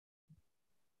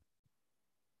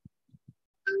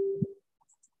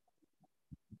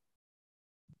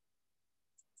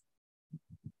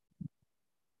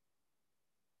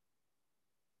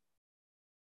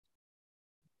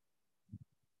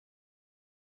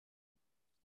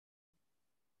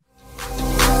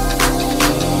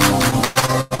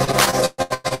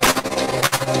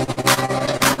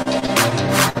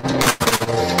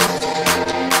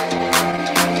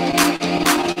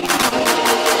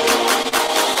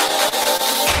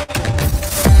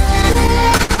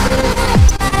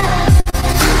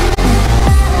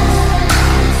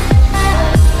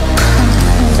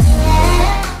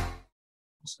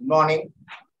morning.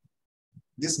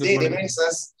 This Good day morning. reminds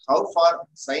us how far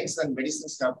science and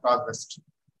medicines have progressed.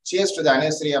 Cheers to the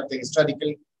anniversary of the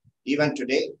historical event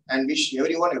today and wish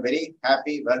everyone a very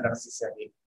happy World Anaesthesia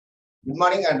Day. Good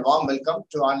morning and warm welcome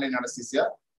to Online Anaesthesia.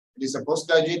 It is a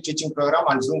postgraduate teaching program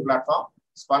on Zoom platform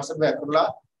sponsored by Akurla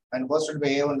and hosted by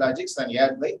A1 Logics and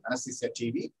aired by Anaesthesia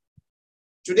TV.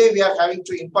 Today we are having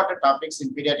two important topics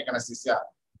in pediatric anesthesia.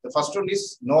 The first one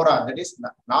is NORA, that is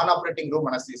non-operating room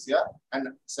anesthesia, and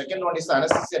second one is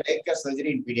anesthesia daycare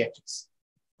surgery in pediatrics.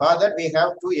 For that, we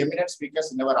have two eminent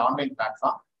speakers in our online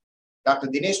platform, Dr.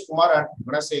 Dinesh Kumar and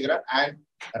Gunasegaran and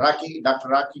Dr.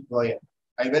 Raki Goyal.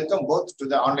 I welcome both to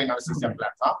the online anesthesia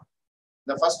platform.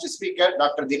 The first speaker,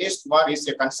 Dr. Dinesh Kumar, is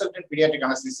a consultant pediatric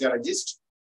anesthesiologist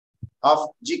of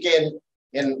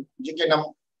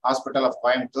GKNM Hospital of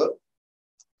Coimbatore.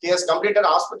 He has completed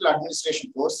hospital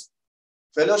administration course,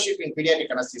 fellowship in pediatric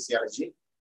anesthesiology.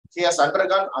 He has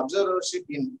undergone observership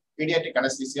in pediatric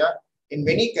anesthesia in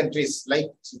many countries like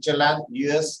Switzerland,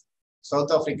 US, South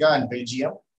Africa, and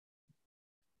Belgium.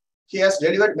 He has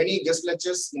delivered many guest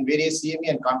lectures in various CME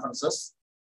and conferences.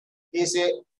 He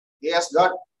has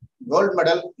got gold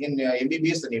medal in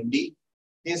MBBS and MD.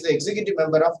 He is the executive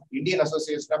member of Indian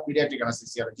Association of Pediatric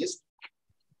Anesthesiologists,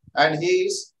 and he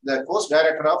is the course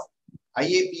director of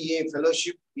IAPA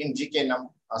Fellowship in GKNM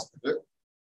Hospital.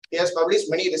 He has published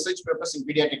many research papers in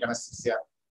pediatric anesthesia.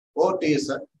 Over to you,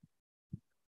 sir.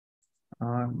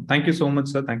 Thank you so much,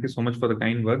 sir. Thank you so much for the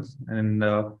kind words. And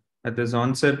at this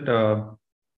onset,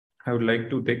 I would like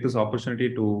to take this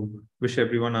opportunity to wish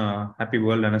everyone a happy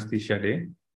World Anesthesia Day.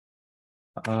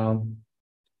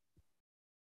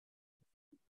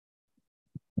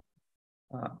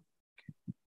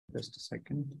 Just a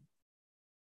second.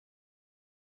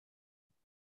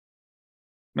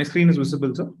 My screen is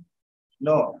visible, sir?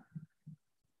 No.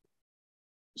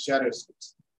 Share your screen.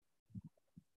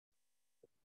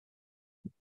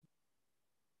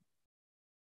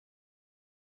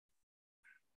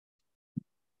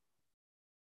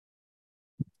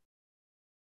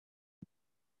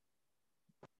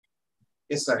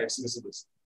 Yes, sir, it's visible.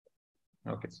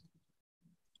 Okay.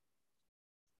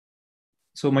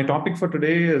 So my topic for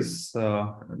today is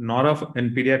NORA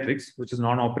in pediatrics, which is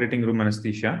non-operating room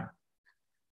anesthesia.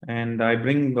 And I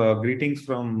bring greetings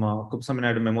from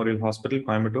Kupsaminadu Memorial Hospital,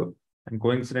 Coimbatore. And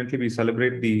coincidentally, we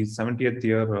celebrate the 70th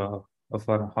year of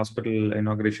our hospital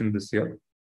inauguration this year.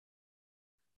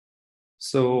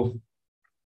 So,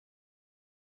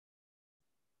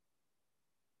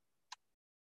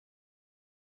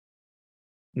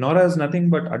 NORA is nothing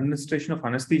but administration of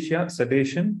anesthesia,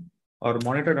 sedation, or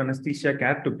monitored anesthesia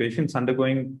care to patients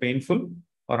undergoing painful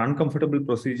or uncomfortable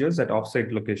procedures at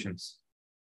off-site locations.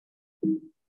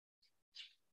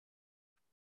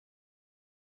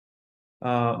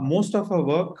 Most of our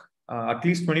work, at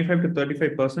least 25 to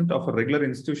 35% of a regular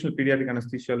institutional pediatric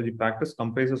anesthesiology practice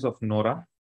comprises of NORA.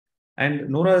 And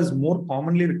NORA is more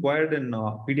commonly required in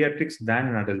pediatrics than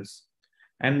in adults.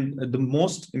 And the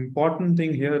most important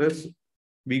thing here is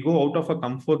we go out of a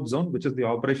comfort zone, which is the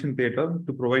operation theater,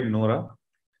 to provide NORA.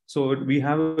 So we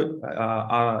have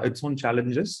its own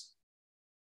challenges.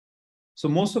 So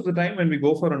most of the time when we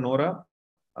go for a NORA,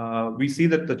 we see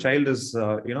that the child is,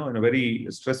 in a very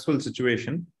stressful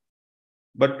situation.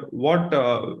 But what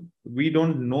we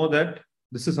don't know that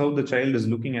this is how the child is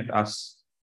looking at us.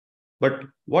 But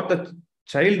what the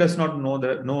child does not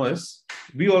know is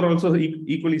we are also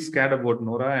equally scared about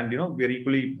NORA, and we are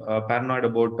equally paranoid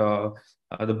about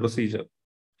the procedure,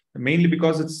 mainly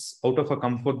because it's out of a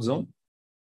comfort zone.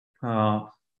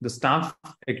 The staff,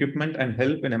 equipment, and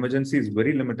help in emergency is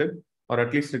very limited, or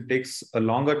at least it takes a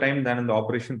longer time than in the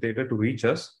operation theater to reach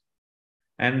us.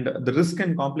 And the risk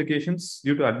and complications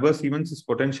due to adverse events is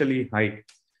potentially high.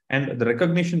 And the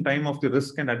recognition time of the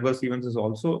risk and adverse events is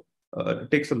also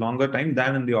takes a longer time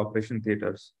than in the operation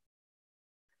theaters.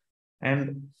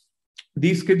 And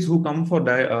these kids who come for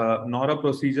NORA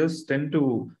procedures tend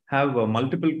to have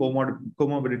multiple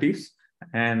comorbidities,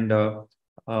 and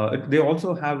they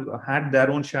also have had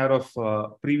their own share of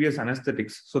previous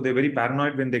anesthetics. So they're very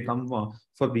paranoid when they come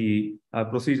for the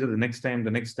procedure the next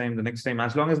time.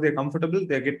 As long as they're comfortable,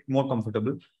 they get more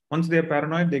comfortable. Once they're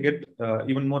paranoid, they get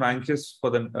even more anxious for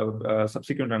the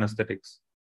subsequent anesthetics.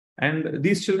 And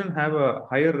these children have a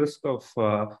higher risk of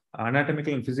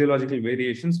anatomical and physiological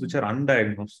variations which are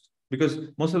undiagnosed, because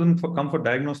most of them come for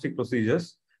diagnostic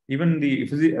procedures. Even the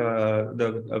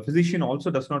physician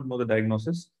also does not know the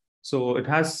diagnosis. So it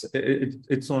has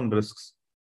its own risks.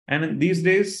 And these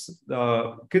days,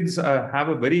 kids have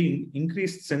a very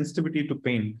increased sensitivity to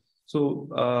pain. So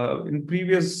in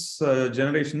previous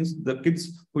generations, the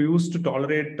kids who used to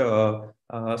tolerate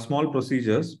small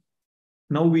procedures.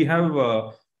 Now we have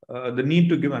the need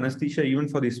to give anesthesia even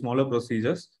for these smaller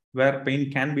procedures where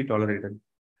pain can be tolerated.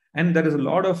 And there is a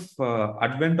lot of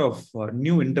advent of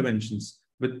new interventions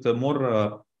with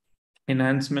more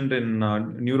enhancement in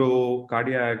neuro,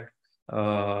 cardiac,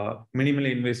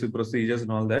 minimally invasive procedures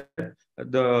and all that.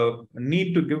 The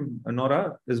need to give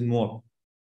NORA is more.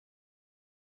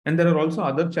 And there are also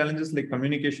other challenges like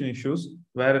communication issues,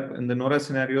 where in the NORA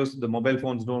scenarios, the mobile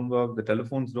phones don't work, the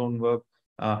telephones don't work.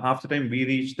 Half the time we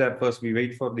reach there first, we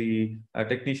wait for the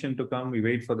technician to come, we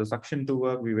wait for the suction to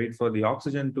work, we wait for the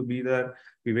oxygen to be there,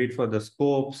 we wait for the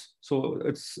scopes. So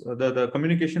it's the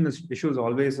communication issue is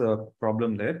always a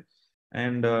problem there.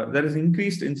 And there is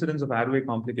increased incidence of airway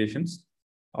complications.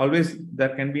 Always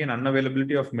there can be an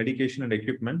unavailability of medication and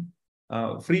equipment.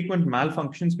 Frequent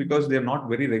malfunctions because they are not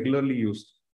very regularly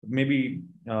used. Maybe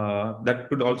that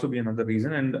could also be another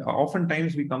reason. And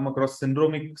oftentimes we come across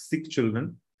syndromic sick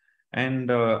children.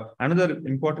 And another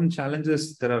important challenge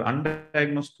is there are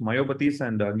undiagnosed myopathies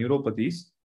and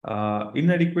neuropathies,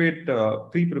 inadequate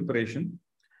pre-preparation,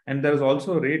 and there is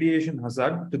also radiation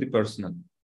hazard to the personnel.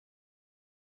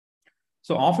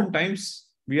 So oftentimes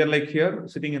we are like here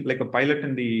sitting like a pilot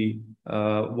in the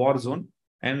war zone.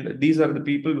 And these are the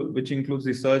people, which includes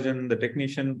the surgeon, the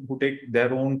technician, who take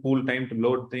their own pool time to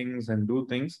load things and do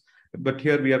things. But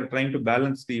here we are trying to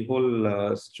balance the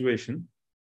whole situation.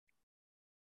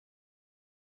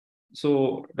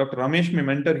 So Dr. Ramesh, my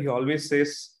mentor, he always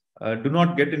says, do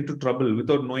not get into trouble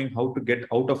without knowing how to get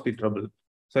out of the trouble.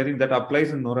 So I think that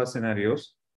applies in NORA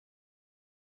scenarios.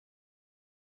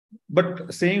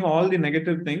 But saying all the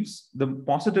negative things, the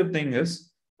positive thing is,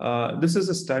 this is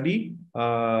a study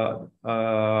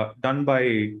done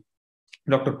by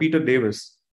Dr. Peter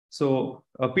Davis. So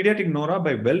pediatric NORA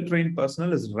by well-trained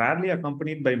personnel is rarely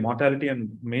accompanied by mortality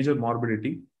and major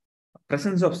morbidity.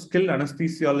 Presence of skilled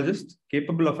anesthesiologists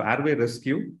capable of airway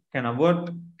rescue can avert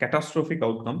catastrophic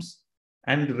outcomes,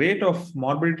 and rate of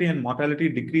morbidity and mortality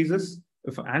decreases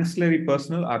if ancillary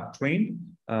personnel are trained.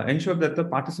 Ensure that the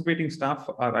participating staff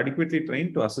are adequately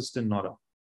trained to assist in NORA.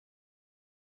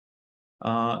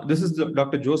 This is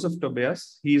Dr. Joseph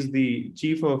Tobias. He is the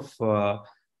chief of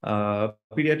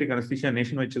pediatric anesthesia at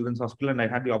Nationwide Children's Hospital, and I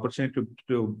had the opportunity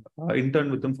to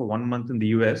intern with him for 1 month in the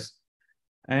US.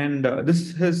 And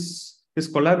this is his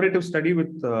collaborative study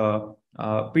with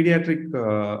Pediatric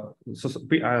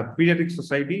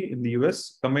Society in the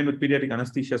US combined with Pediatric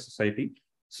Anesthesia Society.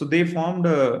 So they formed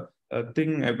a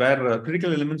thing where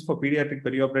critical elements for pediatric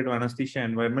perioperative anesthesia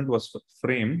environment was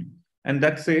framed. And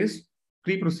that says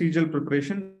pre-procedural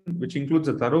preparation, which includes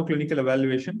a thorough clinical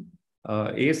evaluation,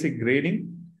 ASIC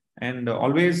grading, and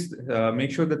always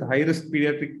make sure that the high-risk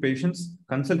pediatric patients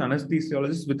consult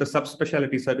anesthesiologists with a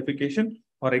subspecialty certification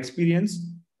or experience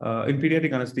in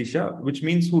pediatric anesthesia, which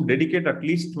means who dedicate at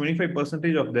least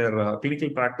 25% of their clinical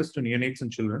practice to neonates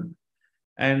and children.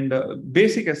 And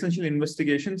basic essential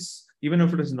investigations, even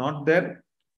if it is not there,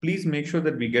 please make sure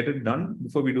that we get it done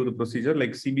before we do the procedure,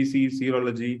 like CBC,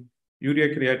 serology,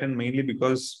 urea creatinine, mainly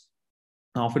because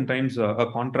oftentimes a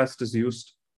contrast is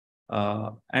used.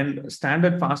 And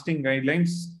standard fasting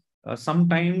guidelines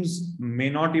sometimes may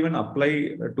not even apply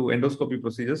to endoscopy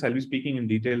procedures. I'll be speaking in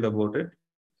detail about it.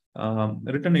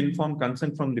 Written informed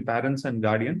consent from the parents and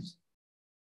guardians.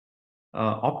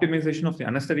 Optimization of the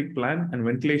anesthetic plan and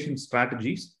ventilation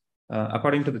strategies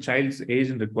according to the child's age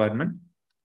and requirement.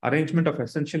 Arrangement of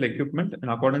essential equipment in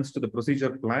accordance to the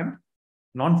procedure plan.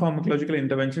 Non-pharmacological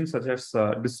interventions such as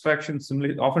distraction.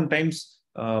 Oftentimes,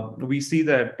 we see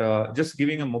that just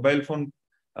giving a mobile phone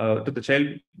to the child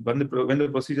when the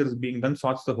procedure is being done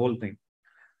sorts the whole thing.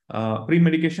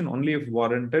 Pre-medication only if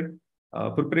warranted.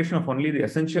 Preparation of only the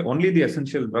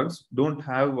essential drugs. Don't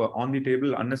have on the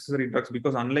table unnecessary drugs,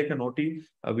 because unlike an OT,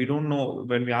 we don't know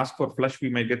when we ask for flush, we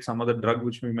might get some other drug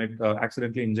which we might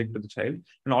accidentally inject to the child.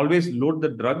 And always load the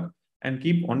drug and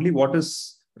keep only what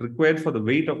is required for the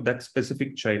weight of that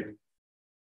specific child.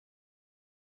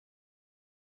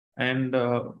 And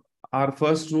our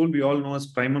first rule we all know is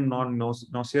primum non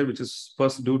nocere, which is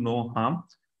first do no harm.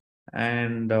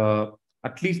 And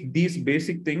at least these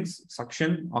basic things: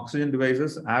 suction, oxygen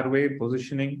devices, airway,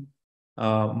 positioning,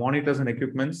 monitors and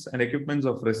equipments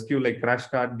of rescue like crash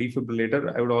cart,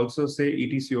 defibrillator. I would also say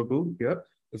ETCO2 here,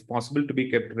 if possible, to be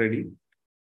kept ready.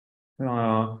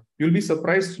 You'll be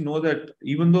surprised to know that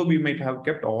even though we might have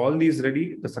kept all these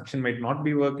ready, the suction might not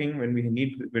be working when we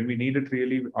need it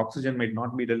really. Oxygen might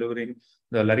not be delivering.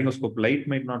 The laryngoscope light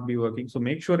might not be working. So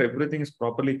make sure everything is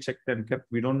properly checked and kept.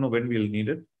 We don't know when we'll need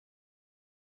it.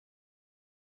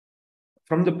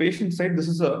 From the patient side, this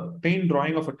is a plain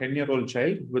drawing of a 10-year-old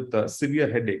child with a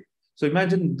severe headache. So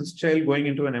imagine this child going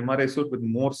into an MRI suit with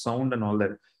more sound and all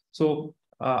that. So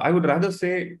I would rather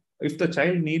say, if the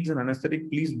child needs an anesthetic,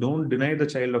 please don't deny the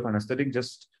child of anesthetic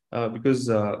just because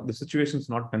the situation is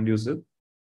not conducive.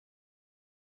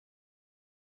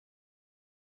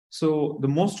 So the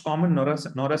most common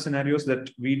NORA scenarios that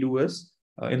we do is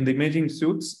in the imaging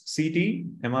suits, CT,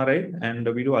 MRI, and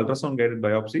we do ultrasound guided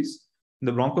biopsies. In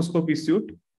the bronchoscopy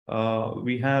suit,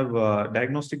 we have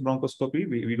diagnostic bronchoscopy.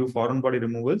 We do foreign body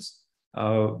removals.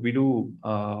 We do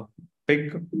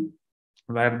PEG,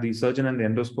 where the surgeon and the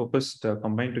endoscopist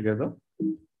combine together.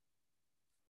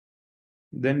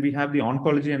 Then we have the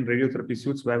oncology and radiotherapy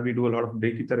suits, where we do a lot of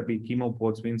brachytherapy, chemo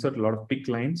ports. We insert a lot of PICC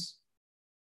lines.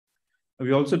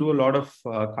 We also do a lot of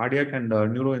cardiac and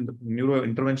neuro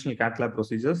interventional cath lab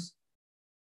procedures.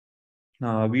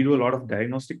 We do a lot of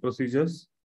diagnostic procedures,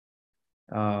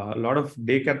 a lot of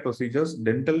daycare procedures.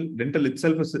 Dental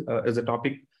itself is a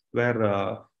topic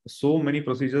where so many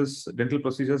dental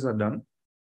procedures are done.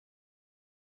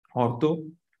 Ortho,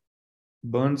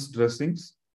 burns,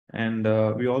 dressings, and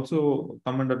we also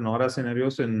come under NORA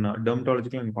scenarios in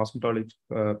dermatological and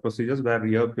cosmetological procedures, where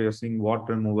ear piercing, wart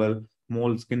removal,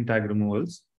 mole, skin tag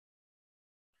removals.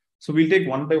 So we'll take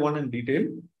one by one in detail.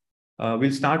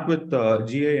 We'll start with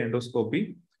GI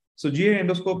endoscopy. So GI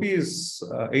endoscopy is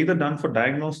either done for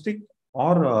diagnostic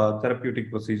or therapeutic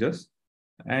procedures.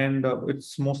 And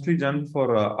it's mostly done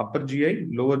for upper GI,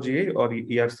 lower GI, or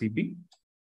ERCP.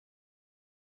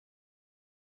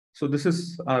 So this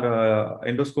is our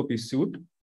endoscopy suit.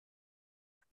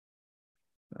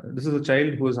 This is a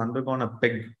child who has undergone a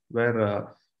PEG, where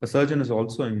a surgeon is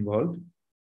also involved.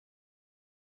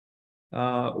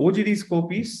 OGD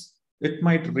scopies, it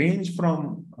might range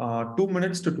from 2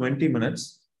 minutes to 20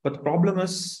 minutes, but the problem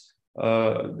is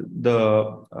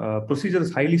the procedure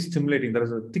is highly stimulating. There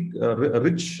is a thick,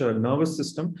 rich nervous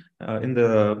system in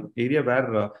the area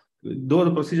where, though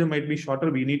the procedure might be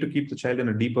shorter, we need to keep the child in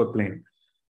a deeper plane.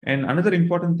 And another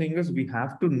important thing is we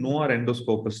have to know our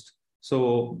endoscopist.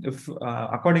 So if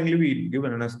accordingly we give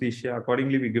an anesthesia,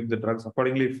 accordingly we give the drugs,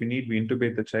 accordingly if we need, we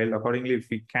intubate the child, accordingly if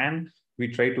we can, we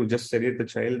try to just sedate the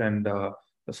child. And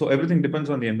so everything depends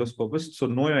on the endoscopist. So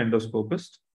know your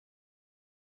endoscopist.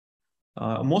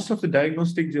 Most of the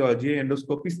diagnostic GI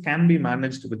endoscopies can be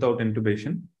managed without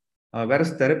intubation,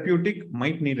 whereas therapeutic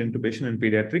might need intubation in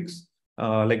pediatrics.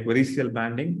 Like variceal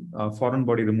banding, foreign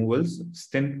body removals,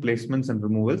 stent placements and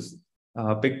removals,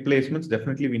 PICC placements,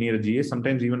 definitely we need a GA.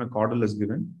 Sometimes even a caudal is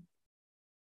given.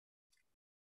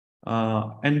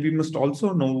 And we must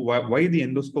also know why the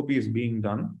endoscopy is being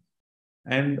done.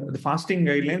 And the fasting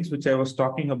guidelines, which I was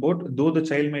talking about, though the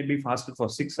child might be fasted for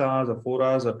 6 hours or 4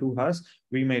 hours or 2 hours,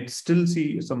 we might still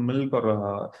see some milk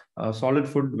or solid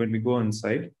food when we go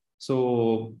inside.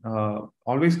 So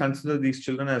always consider these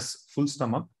children as full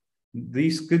stomach.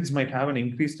 These kids might have an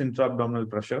increased intra-abdominal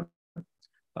pressure.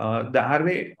 The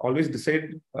airway, always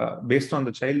decide based on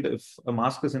the child if a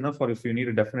mask is enough or if you need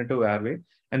a definitive airway,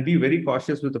 and be very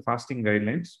cautious with the fasting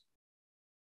guidelines.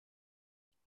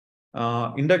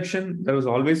 Induction, there is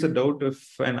always a doubt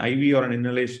if an IV or an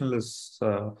inhalational is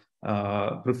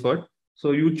preferred.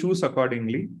 So you choose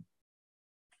accordingly.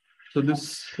 So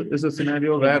this is a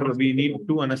scenario where we need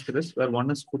 2 anesthetists, where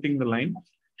one is putting the line,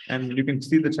 and you can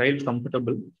see the child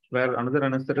comfortable, where another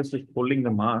anesthetist is holding the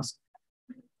mask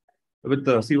with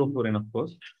the CO4 of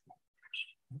course.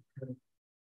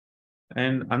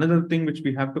 And another thing which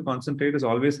we have to concentrate is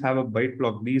always have a bite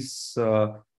block. These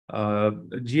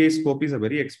GI scopies are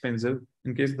very expensive.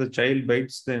 In case the child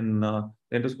bites, then the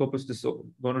endoscopist is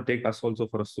going to take us also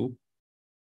for a soup.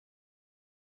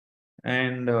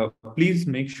 And please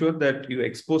make sure that you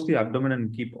expose the abdomen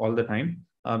and keep all the time.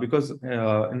 Because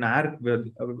in air,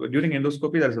 during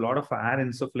endoscopy, there's a lot of air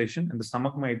insufflation and the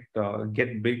stomach might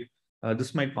get big.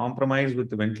 This might compromise with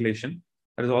the ventilation.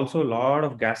 There is also a lot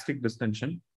of gastric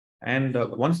distension. And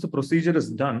once the procedure is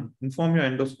done, inform your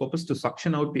endoscopist to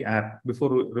suction out the air before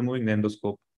removing the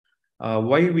endoscope.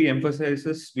 Why we emphasize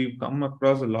this, we've come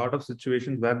across a lot of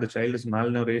situations where the child is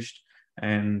malnourished,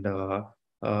 and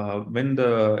when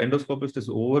the endoscopist is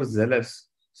overzealous,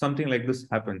 something like this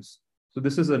happens. So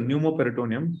this is a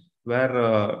pneumoperitoneum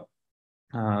where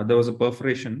there was a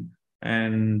perforation,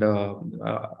 and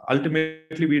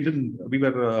ultimately we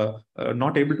were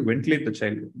not able to ventilate the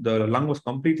child. The lung was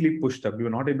completely pushed up. We were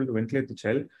not able to ventilate the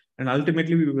child, and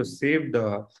ultimately we were saved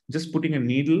just putting a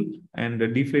needle and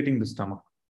deflating the stomach.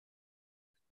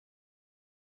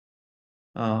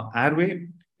 Airway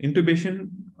intubation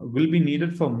will be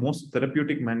needed for most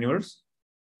therapeutic maneuvers.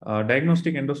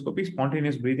 Diagnostic endoscopy,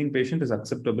 spontaneous breathing patient is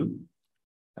acceptable.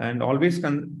 And always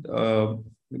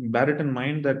bear it in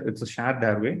mind that it's a shared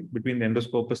airway between the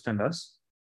endoscopist and us.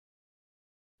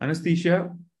 Anesthesia,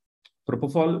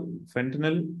 propofol,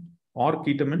 fentanyl, or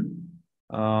ketamine.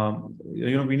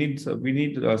 We need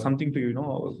something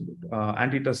to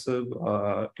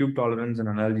antitussive, tube tolerance, and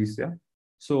analgesia.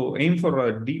 So aim for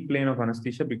a deep plane of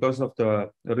anesthesia because of the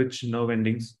rich nerve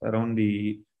endings around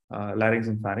the larynx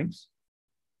and pharynx.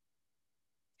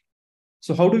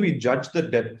 So how do we judge the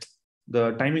depth,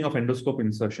 the timing of endoscope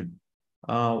insertion?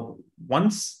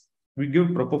 Once we give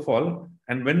propofol,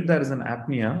 and when there is an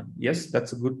apnea, yes,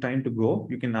 that's a good time to go.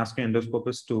 You can ask your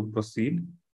endoscopist to proceed.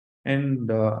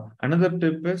 And another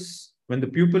tip is when the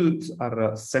pupils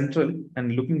are central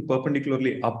and looking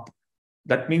perpendicularly up,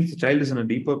 that means the child is in a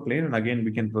deeper plane, and again,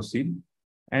 we can proceed.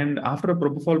 And after a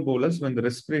propofol bolus, when the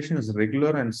respiration is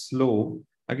regular and slow,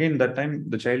 again, that time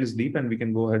the child is deep and we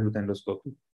can go ahead with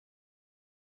endoscopy.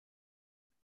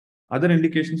 Other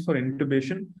indications for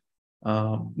intubation,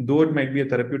 though it might be a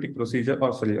therapeutic procedure,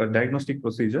 a diagnostic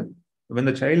procedure, when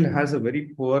the child has a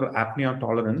very poor apnea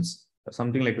tolerance,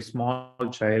 something like a small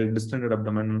child, distended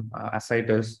abdomen,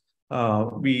 ascites,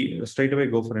 we straight away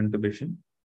go for intubation.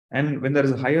 And when there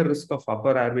is a higher risk of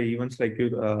upper airway events like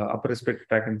upper respiratory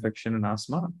tract infection and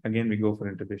asthma, again, we go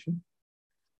for intubation.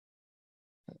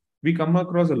 We come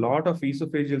across a lot of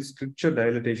esophageal stricture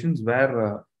dilatations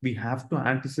where we have to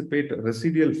anticipate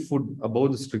residual food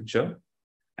above the stricture.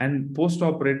 And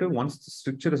post-operative, once the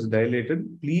stricture is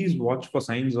dilated, please watch for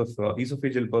signs of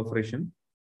esophageal perforation,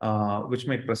 which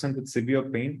might present with severe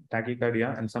pain,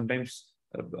 tachycardia, and sometimes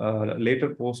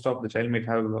later post-op, the child might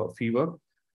have fever.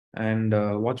 And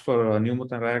watch for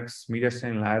pneumothorax,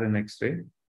 mediastinal air in X-ray.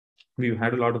 We've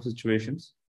had a lot of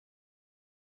situations.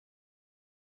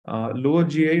 Lower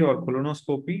GI or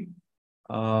colonoscopy.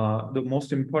 The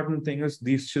most important thing is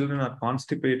these children are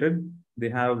constipated. They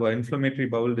have inflammatory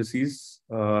bowel disease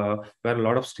where a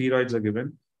lot of steroids are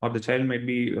given, or the child might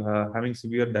be having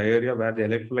severe diarrhea where the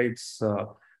electrolytes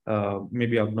may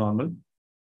be abnormal.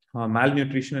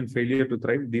 Malnutrition and failure to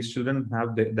thrive. These children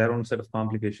have their own set of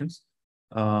complications.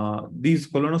 These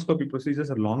colonoscopy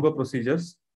procedures are longer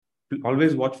procedures.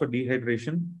 Always watch for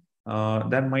dehydration.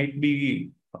 There might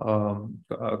be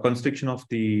constriction of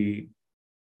the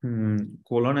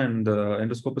colon, and the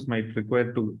endoscopist might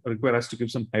require us to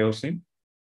give some hyoscine.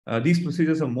 These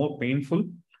procedures are more painful.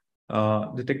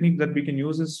 The technique that we can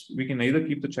use is we can either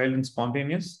keep the child in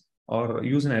spontaneous or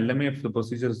use an LMA if the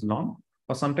procedure is long,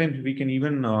 or sometimes we can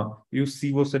even use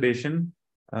CO sedation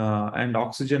and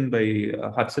oxygen by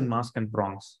Hudson mask and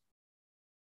prongs.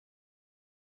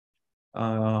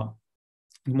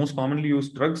 Most commonly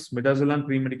used drugs, midazolam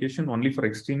pre-medication only for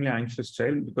extremely anxious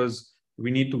child because we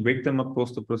need to wake them up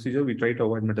post the procedure. We try to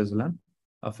avoid midazolam.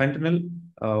 Fentanyl,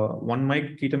 1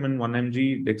 mic, ketamine 1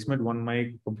 mg, dexmed 1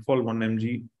 mic, propofol 1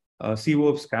 mg. CO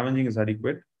of scavenging is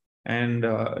adequate. And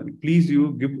please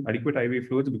give adequate IV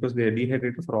fluids because they are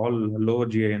dehydrated for all lower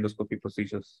GI endoscopy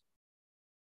procedures.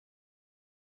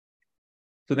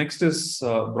 So next is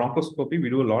bronchoscopy.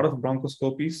 We do a lot of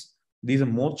bronchoscopies. These are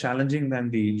more challenging than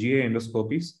the GI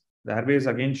endoscopies. The airway is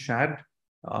again shared.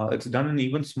 It's done in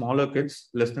even smaller kids,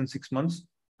 less than 6 months,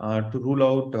 to rule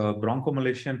out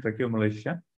bronchomalacia and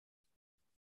tracheomalacia.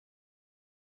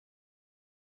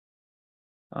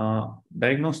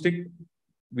 Diagnostic,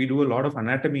 we do a lot of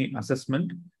anatomy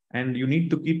assessment, and you need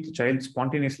to keep the child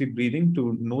spontaneously breathing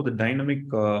to know the dynamic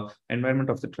environment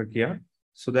of the trachea,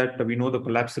 so that we know the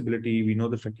collapsibility, we know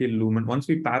the tracheal lumen. Once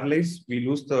we paralyze, we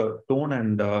lose the tone,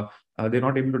 and they're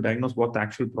not able to diagnose what the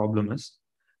actual problem is.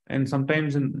 And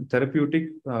sometimes in therapeutic,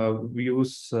 we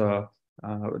use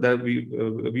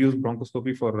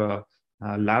bronchoscopy for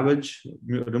lavage,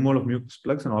 removal of mucus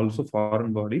plugs, and also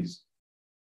foreign bodies.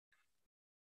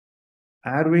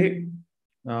 Airway,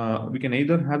 we can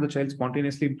either have the child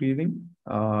spontaneously breathing.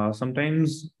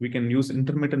 Sometimes we can use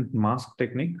intermittent mask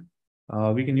technique.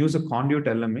 We can use a conduit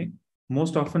LMA.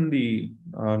 Most often the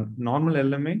normal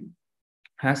LMA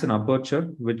has an aperture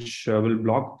which will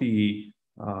block the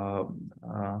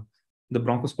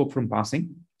bronchoscope from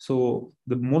passing. So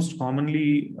the most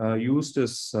commonly used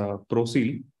is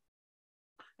Proseal.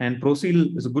 And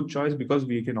Proseal is a good choice because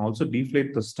we can also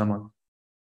deflate the stomach.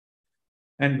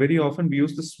 And very often we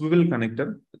use the swivel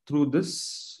connector. Through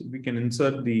this, we can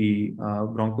insert the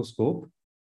bronchoscope.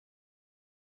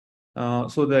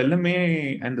 So the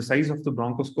LMA and the size of the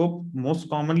bronchoscope, most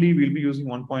commonly we'll be using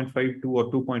 1.52 or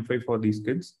 2.5 for these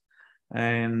kids.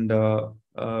 And in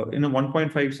a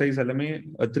 1.5 size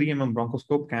LMA, a 3 mm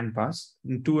bronchoscope can pass.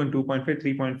 In 2 and 2.5,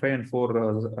 3.5 and 4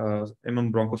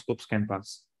 mm bronchoscopes can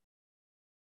pass.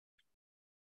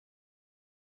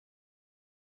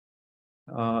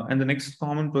 And the next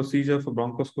common procedure for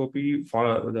bronchoscopy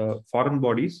for the foreign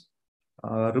bodies,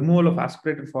 removal of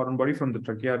aspirated foreign body from the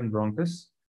trachea and bronchus,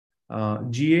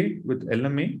 GA with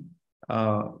LMA,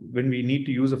 when we need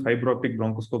to use a fiber optic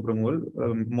bronchoscope removal,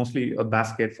 mostly a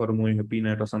basket for removing a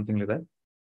peanut or something like that.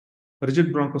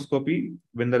 Rigid bronchoscopy,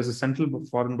 when there is a central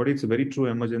foreign body, it's a very true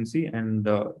emergency and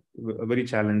very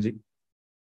challenging.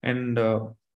 And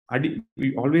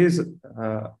we always,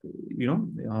 when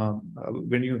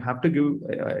you have to give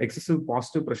excessive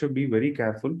positive pressure, be very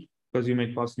careful because you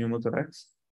may cause pneumothorax.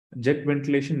 Jet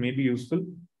ventilation may be useful,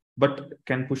 but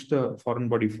can push the foreign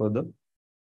body further.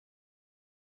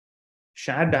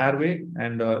 Shared airway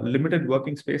and limited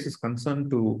working space is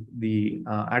concerned to the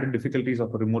added difficulties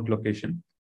of a remote location.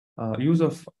 Use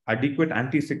of adequate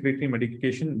anti-secretory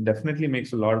medication definitely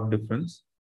makes a lot of difference.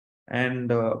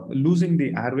 And losing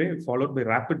the airway followed by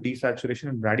rapid desaturation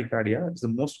and bradycardia is the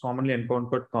most commonly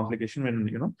encountered complication when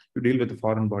you deal with a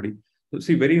foreign body. So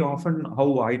see, very often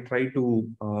how I try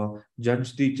to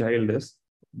judge the child is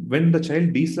when the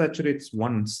child desaturates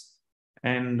once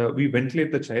and we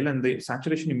ventilate the child and the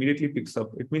saturation immediately picks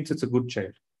up, it means it's a good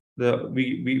child.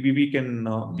 We can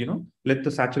let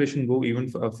the saturation go even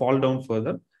fall down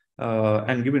further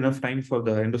and give enough time for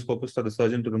the endoscopist or the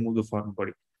surgeon to remove the foreign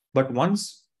body. But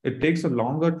once it takes a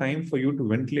longer time for you to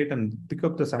ventilate and pick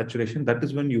up the saturation, that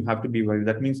is when you have to be worried.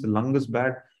 That means the lung is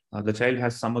bad, the child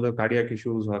has some other cardiac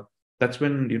issues, or that's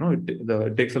when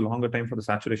it takes a longer time for the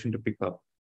saturation to pick up.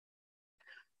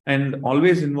 And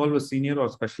always involve a senior or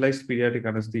specialized pediatric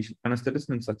anesthetist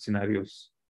in such scenarios.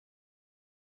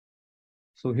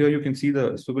 So here you can see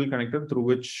the swivel connector through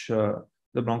which the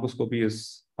bronchoscopy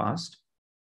is passed.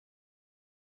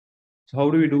 So how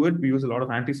do we do it? We use a lot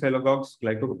of anti-sialogogues,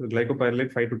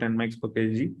 glycopyrrolate 5 to 10 mg per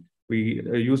kg. We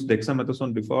use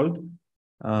dexamethasone default,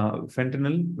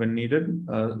 fentanyl when needed.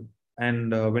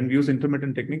 And when we use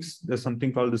intermittent techniques, there's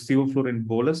something called the sevoflurane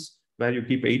bolus, where you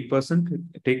keep 8%,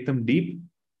 take them deep,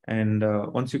 and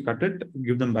once you cut it,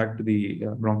 give them back to the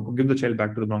give the child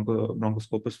back to the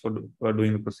bronchoscopist for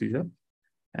doing the procedure.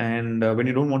 And when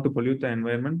you don't want to pollute the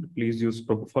environment, please use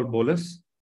propofol bolus.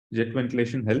 Jet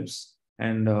ventilation helps.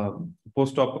 And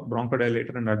post-op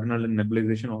bronchodilator and adrenaline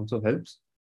nebulization also helps.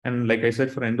 And like I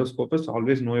said, for endoscopists,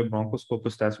 always know your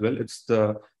bronchoscopist as well.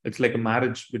 It's like a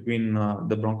marriage between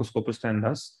the bronchoscopist and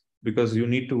us, because you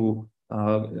need to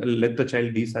let the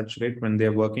child desaturate when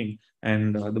they're working.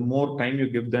 And the more time you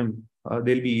give them, it'll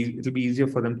be easier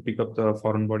for them to pick up the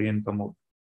foreign body and come out.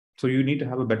 So you need to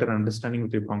have a better understanding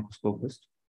with your bronchoscopist.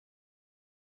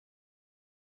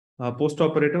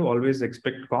 Post-operative, always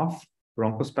expect cough,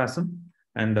 bronchospasm,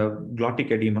 and glottic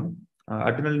edema.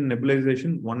 Adrenaline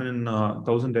nebulization, 1 in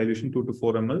 1,000 dilution, 2 to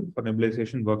 4 ml for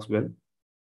nebulization works well.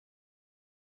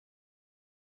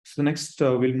 So next,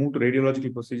 we'll move to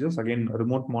radiological procedures. Again,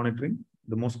 remote monitoring.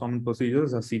 The most common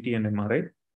procedures are CT and MRI.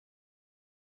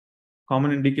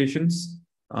 Common indications,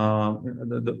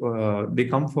 they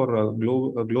come for a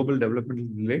global developmental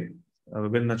delay.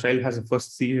 When a child has a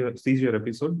first seizure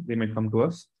episode, they may come to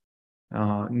us.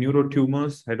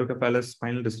 Neurotumors, hydrocephalus,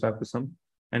 spinal dysraphism,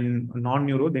 and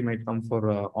non-neuro, they might come for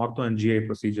ortho and GI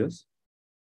procedures.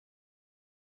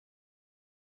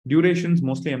 Durations,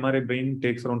 mostly MRI brain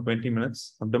takes around 20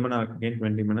 minutes, abdominal again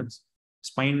 20 minutes,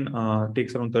 spine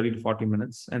takes around 30 to 40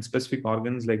 minutes, and specific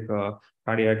organs like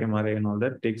cardiac MRI and all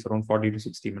that takes around 40 to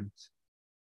 60 minutes.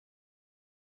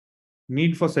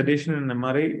 Need for sedation in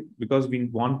MRI, because we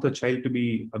want the child to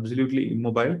be absolutely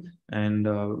immobile and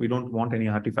we don't want any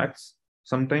artifacts.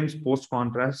 Sometimes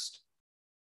post-contrast,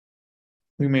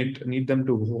 we might need them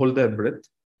to hold their breath.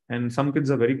 And some kids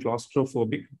are very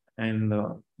claustrophobic, and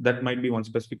that might be one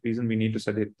specific reason we need to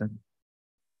sedate them.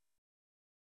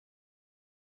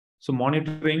 So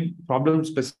monitoring, problem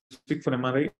specific for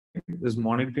MRI is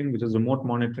monitoring, which is remote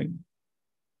monitoring.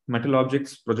 Metal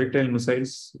objects, projectile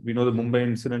missiles. We know the Mumbai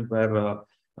incident where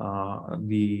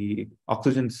the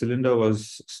oxygen cylinder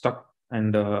was stuck,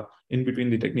 and in between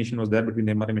the technician was there between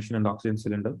the MRI machine and the oxygen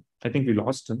cylinder. I think we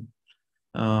lost him.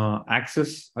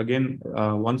 Access, again,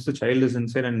 once the child is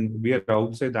inside and we are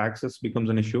outside, the access becomes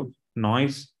an issue.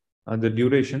 Noise, the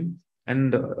duration.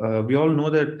 And we all know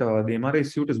that the MRI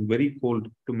suit is very cold.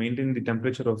 To maintain the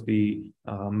temperature of the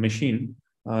machine,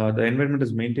 the environment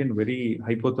is maintained very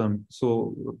hypothermic.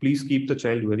 So please keep the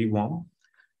child very warm.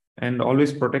 And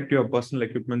always protect your personal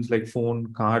equipments like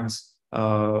phone, cards.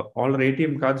 All our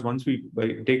ATM cards, once we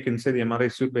take inside the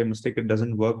MRI suit by mistake, it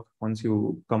doesn't work once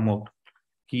you come out.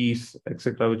 Keys,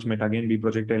 etc., which might again be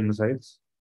projectile missiles.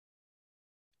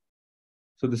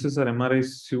 So this is our MRI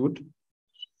suit,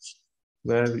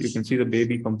 where you can see the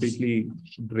baby completely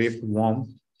draped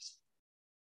warm.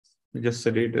 We just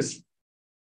sedate it.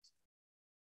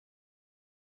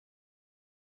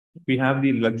 We have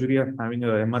the luxury of having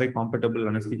a MRI compatible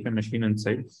anesthesia machine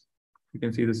inside. You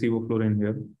can see the sevoflurane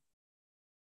here.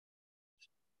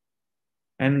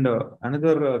 And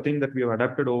another thing that we have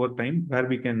adapted over time, where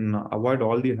we can avoid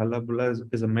all the hullabaloo,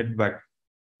 is a med vac.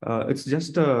 It's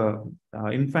just a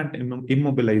infant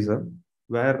immobilizer,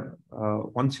 where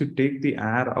once you take the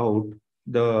air out,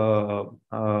 the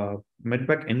med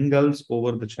vac engulfs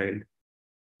over the child.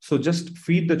 So just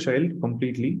feed the child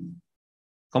completely.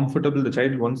 Comfortable, the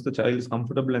child, once the child is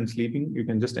comfortable and sleeping, you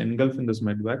can just engulf in this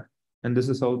med vac. And this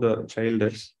is how the child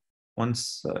is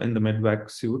once in the med vac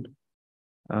suit.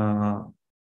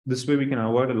 This way we can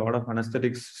avoid a lot of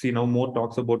anesthetics. See, now more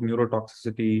talks about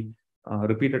neurotoxicity,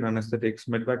 repeated anesthetics.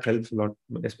 Med vac helps a lot,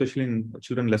 especially in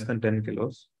children less than 10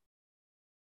 kilos.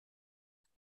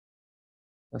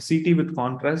 CT with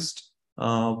contrast,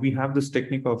 we have this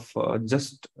technique of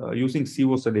just using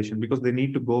CO sedation, because they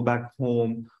need to go back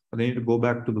home, or they need to go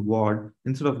back to the ward.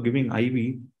 Instead of giving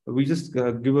IV, we just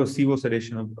give a CO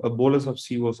sedation, a bolus of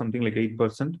CO, something like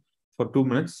 8%, for 2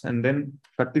 minutes, and then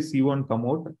cut the CO and come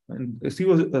out. And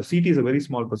CT is a very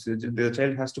small procedure. The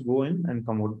child has to go in and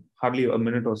come out, hardly a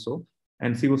minute or so.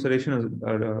 And CO sedation is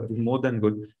more than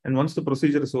good. And once the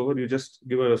procedure is over, you just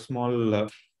give a small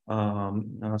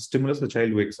stimulus, the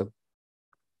child wakes up.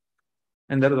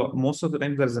 And there is, most of the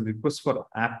time, there is a request for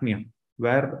apnea,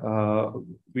 where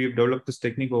we've developed this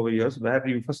technique over years, where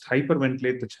you first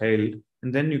hyperventilate the child,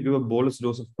 and then you give a bolus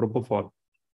dose of propofol.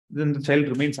 Then the child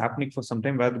remains apneic for some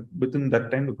time, where within that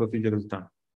time the procedure is done.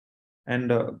 And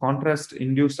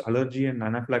contrast-induced allergy and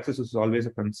anaphylaxis is always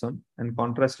a concern. And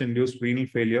contrast-induced renal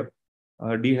failure,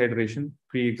 dehydration,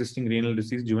 pre-existing renal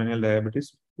disease, juvenile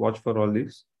diabetes, watch for all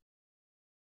these.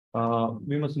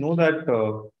 We must know that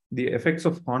the effects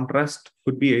of contrast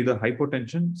could be either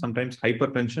hypotension, sometimes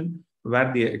hypertension,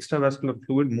 where the extravascular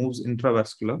fluid moves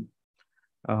intravascular,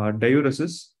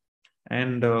 diuresis,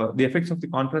 and the effects of the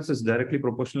contrast is directly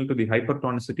proportional to the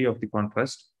hypertonicity of the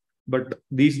contrast. But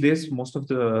these days, most of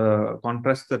the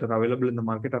contrasts that are available in the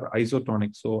market are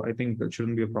isotonic. So I think that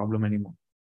shouldn't be a problem anymore.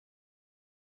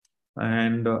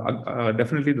 And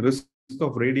definitely the risk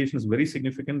of radiation is very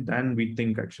significant than we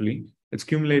think, actually. It's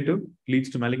cumulative, leads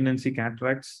to malignancy,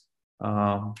 cataracts.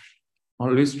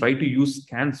 Always try to use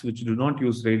scans which do not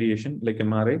use radiation, like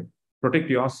MRI. Protect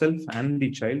yourself and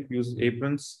the child. Use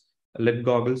aprons, lead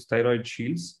goggles, thyroid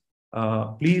shields.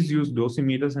 Please use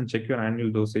dosimeters and check your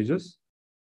annual dosages.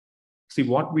 See,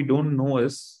 what we don't know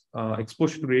is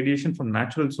exposure to radiation from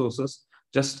natural sources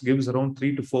just gives around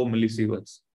 3 to 4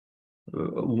 millisieverts.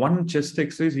 One chest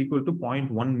X-ray is equal to 0.1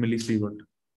 millisievert.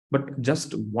 But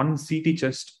just one CT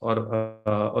chest or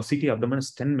a CT abdomen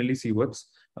is 10 millisieverts,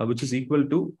 which is equal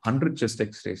to 100 chest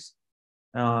X-rays.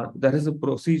 There is a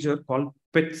procedure called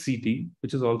PET-CT,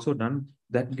 which is also done,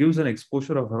 that gives an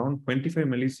exposure of around 25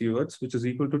 millisieverts, which is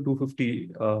equal to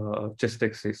 250 chest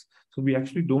X-rays. So we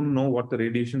actually don't know what the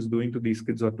radiation is doing to these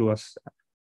kids or to us.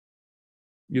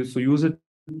 So use it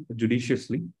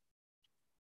judiciously.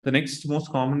 The next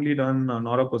most commonly done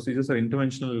NORA procedures are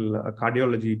interventional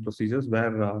cardiology procedures,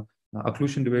 where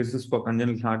occlusion devices for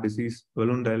congenital heart disease,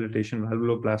 balloon dilatation,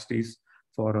 valvuloplasties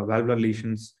for valvular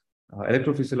lesions,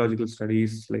 electrophysiological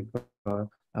studies like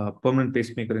permanent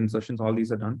pacemaker insertions, all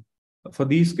these are done. For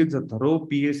these kids, a thorough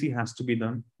PAC has to be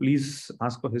done. Please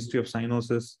ask for history of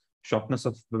cyanosis, shortness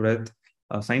of breath,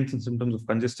 signs and symptoms of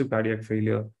congestive cardiac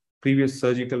failure, previous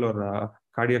surgical or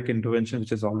cardiac intervention which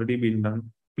has already been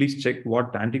done. Please check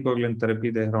what anticoagulant therapy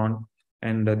they're on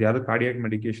and the other cardiac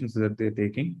medications that they're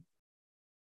taking.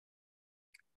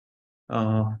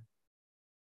 Sorry,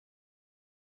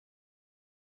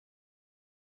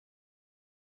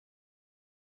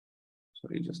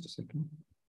 just a second.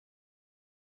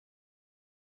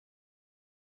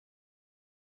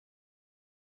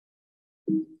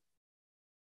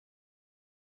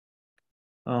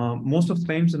 Most of the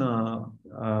times in a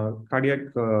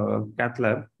cardiac cath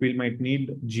lab, we might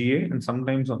need GA and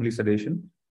sometimes only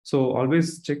sedation. So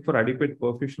always check for adequate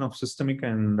perfusion of systemic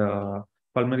and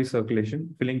pulmonary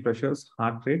circulation, filling pressures,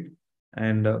 heart rate,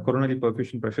 and coronary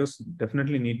perfusion pressures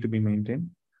definitely need to be maintained.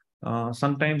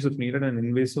 Sometimes if needed, an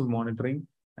invasive monitoring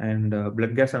and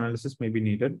blood gas analysis may be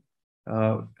needed.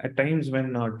 At times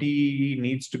when TEE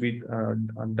needs to be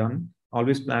done,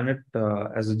 always plan it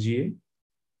as a GA.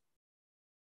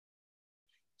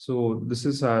 So this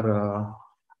is our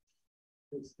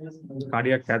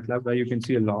cardiac cath lab, where you can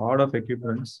see a lot of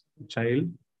equipments.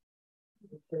 Child,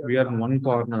 we are in one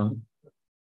corner.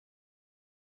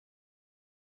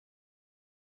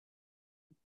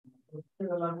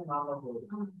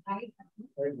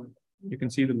 You can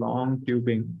see the long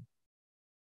tubing,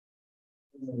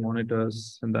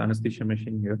 monitors, and the anesthesia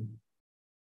machine here.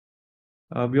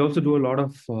 We also do a lot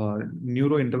of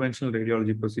neuro-interventional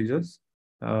radiology procedures,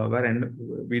 where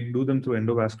we do them through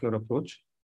endovascular approach,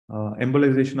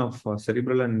 embolization of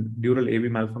cerebral and dural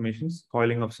AV malformations,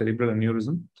 coiling of cerebral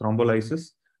aneurysm,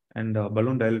 thrombolysis, and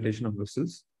balloon dilatation of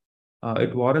vessels.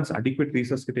 It warrants adequate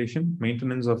resuscitation,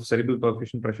 maintenance of cerebral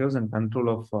perfusion pressures, and control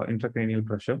of intracranial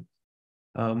pressure.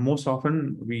 Most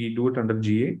often, we do it under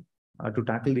GA to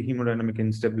tackle the hemodynamic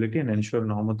instability and ensure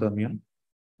normothermia.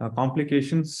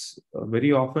 Complications,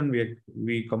 very often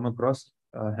we come across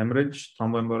hemorrhage,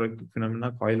 thromboembolic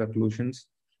phenomena, coil occlusions,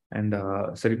 and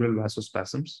cerebral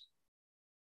vasospasms.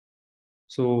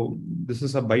 So this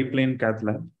is a biplane cath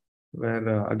lab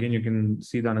where again you can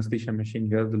see the anesthesia machine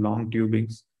here, the long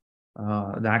tubings.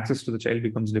 The access to the child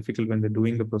becomes difficult when they're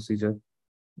doing the procedure.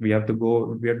 We have to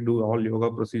do all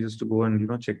yoga procedures to go and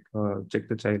check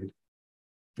the child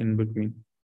in between.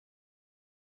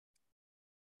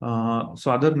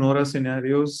 So other NORA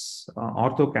scenarios,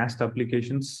 ortho cast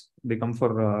applications, they come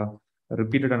for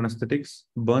repeated anesthetics,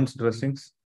 burns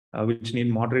dressings, which need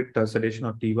moderate sedation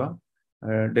or TIVA.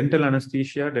 Dental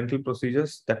anesthesia, dental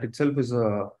procedures, that itself is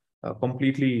a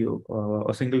completely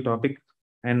a single topic.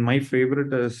 And my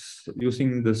favorite is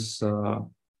using this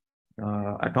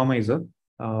atomizer,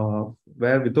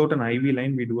 where without an IV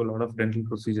line, we do a lot of dental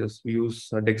procedures. We use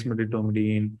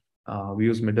dexmedetomidine, we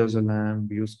use midazolam,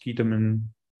 we use ketamine,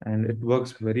 and it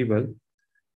works very well.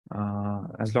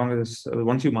 As long as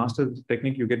once you master the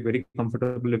technique, you get very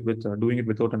comfortable with doing it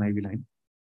without an IV line.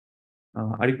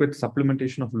 Adequate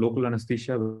supplementation of local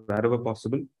anesthesia wherever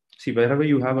possible. See, wherever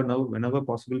you have a nerve, whenever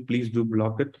possible, please do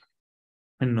block it.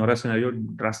 In NORA scenario,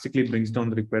 drastically brings down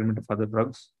the requirement of other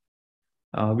drugs.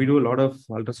 We do a lot of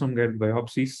ultrasound-guided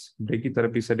biopsies,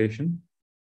 brachytherapy sedation,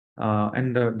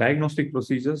 and diagnostic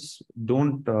procedures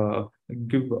don't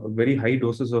give very high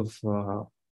doses of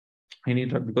any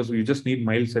drug because you just need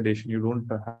mild sedation. You don't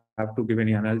have to give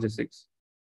any analgesics.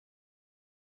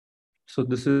 So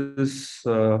this is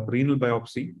renal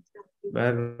biopsy,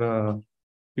 where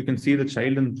you can see the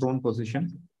child in prone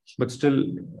position, but still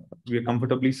we are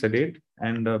comfortably sedate.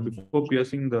 And before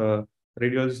piercing, the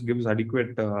radiologist gives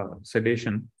adequate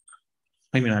sedation,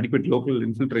 adequate local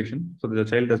infiltration, so that the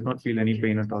child does not feel any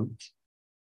pain at all.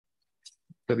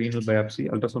 The renal biopsy,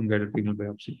 ultrasound-guided renal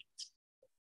biopsy.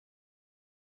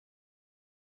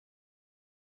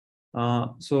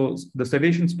 So the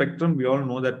sedation spectrum, we all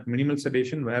know that minimal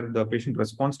sedation, where the patient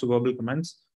responds to verbal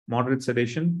commands, moderate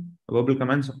sedation, verbal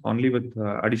commands only with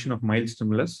addition of mild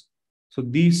stimulus. So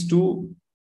these two,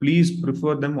 please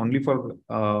prefer them only for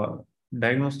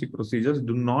diagnostic procedures.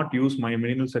 Do not use my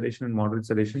minimal sedation and moderate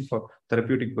sedation for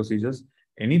therapeutic procedures.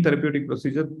 Any therapeutic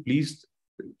procedure, please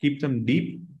keep them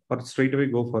deep or straight away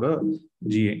go for a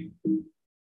GA.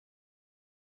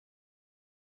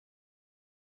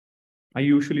 I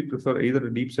usually prefer either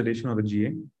a deep sedation or a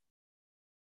GA.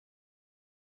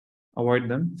 Avoid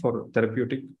them for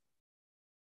therapeutic.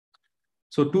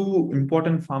 So two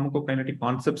important pharmacokinetic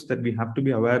concepts that we have to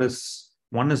be aware is,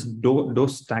 one is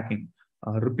dose stacking.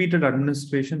 Repeated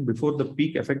administration before the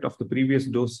peak effect of the previous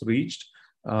dose reached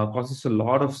causes a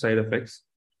lot of side effects.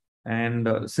 And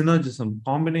synergism,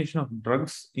 combination of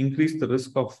drugs increase the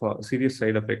risk of serious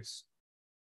side effects.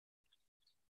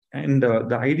 And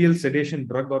the ideal sedation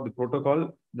drug or the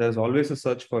protocol, there's always a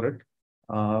search for it.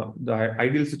 The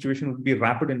ideal situation would be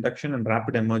rapid induction and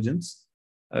rapid emergence,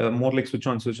 more like switch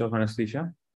on, switch off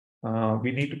anesthesia.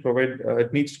 We need to provide,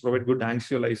 it needs to provide good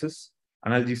anxiolysis,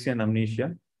 analgesia, and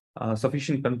amnesia,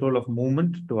 sufficient control of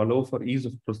movement to allow for ease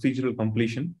of procedural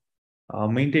completion,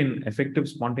 maintain effective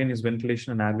spontaneous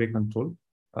ventilation and airway control,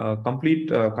 complete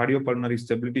cardiopulmonary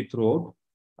stability throughout,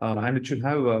 and it should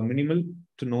have minimal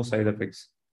to no side effects.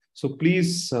 So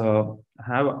please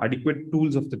have adequate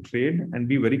tools of the trade and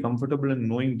be very comfortable in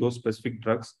knowing those specific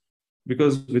drugs,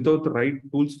 because without the right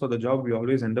tools for the job, we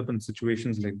always end up in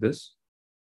situations like this.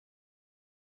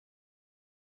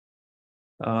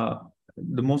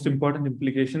 The most important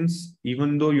implications,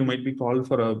 even though you might be called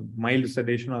for a mild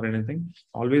sedation or anything,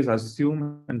 always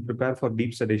assume and prepare for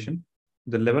deep sedation.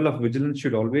 The level of vigilance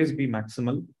should always be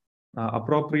maximal.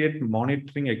 Appropriate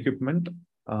monitoring equipment,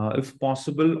 if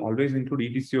possible, always include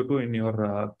ETCO2 in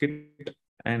your kit,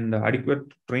 and adequate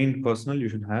trained personnel you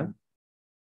should have.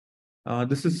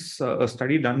 This is a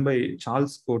study done by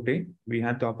Charles Cote. We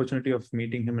had the opportunity of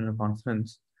meeting him in a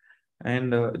conference.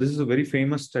 And this is a very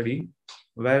famous study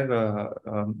where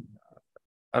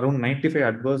around 95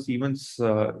 adverse events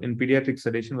in pediatric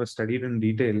sedation were studied in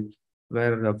detail,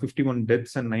 where 51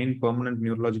 deaths and 9 permanent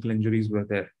neurological injuries were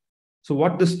there. So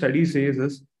what this study says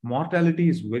is mortality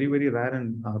is very, very rare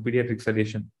in pediatric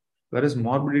sedation, whereas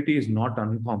morbidity is not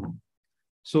uncommon.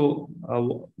 So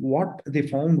what they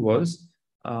found was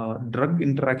drug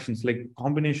interactions, like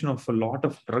combination of a lot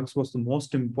of drugs, was the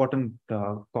most important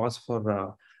cause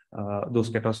for those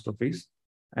catastrophes.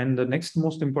 And the next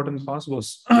most important cause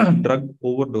was drug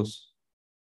overdose,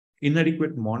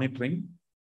 inadequate monitoring,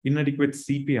 inadequate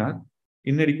CPR,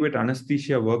 inadequate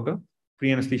anesthesia worker,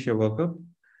 pre-anesthesia worker,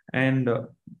 and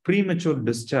premature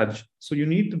discharge. So you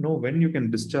need to know when you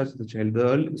can discharge the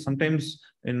child. Sometimes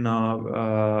in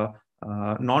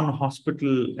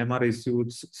non-hospital MRI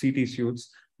suits, CT suits,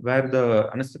 where the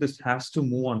anesthetist has to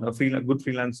move on, a good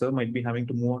freelancer might be having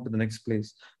to move on to the next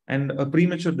place. And a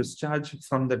premature discharge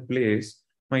from that place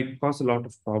might cause a lot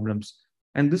of problems.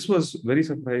 And this was very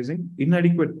surprising.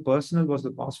 Inadequate personnel was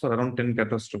the cause for around 10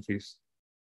 catastrophes.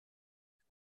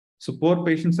 So poor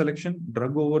patient selection,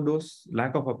 drug overdose,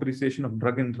 lack of appreciation of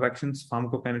drug interactions,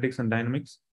 pharmacokinetics and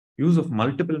dynamics, use of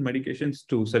multiple medications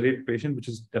to sedate patient, which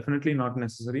is definitely not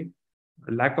necessary,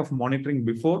 lack of monitoring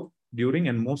before, during,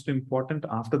 and most important,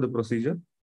 after the procedure,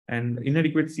 and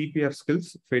inadequate CPR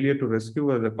skills, failure to rescue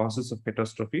are the causes of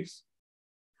catastrophes.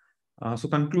 So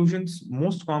conclusions,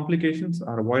 most complications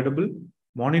are avoidable.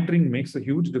 Monitoring makes a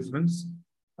huge difference.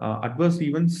 Adverse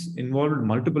events involved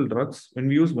multiple drugs. When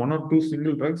we use one or two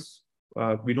single drugs,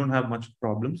 we don't have much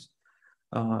problems.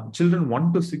 Children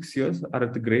 1 to 6 years are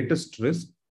at the greatest risk.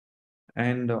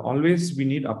 And always we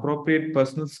need appropriate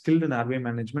personnel skilled in airway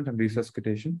management and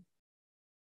resuscitation.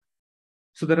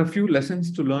 So there are a few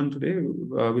lessons to learn today,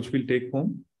 which we'll take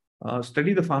home.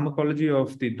 Study the pharmacology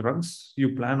of the drugs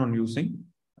you plan on using.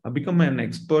 Become an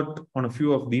expert on a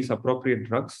few of these appropriate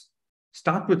drugs.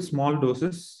 Start with small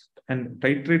doses and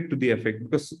titrate to the effect,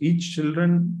 because each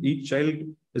child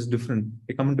is different.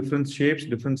 They come in different shapes,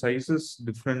 different sizes,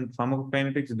 different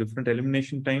pharmacokinetics, different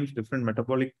elimination times, different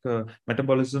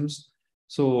metabolisms.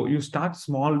 So you start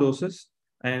small doses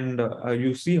and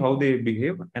you see how they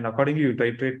behave, and accordingly you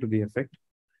titrate to the effect.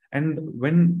 And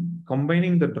when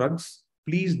combining the drugs,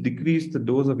 please decrease the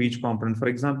dose of each component. For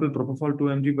example, propofol 2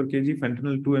 mg per kg,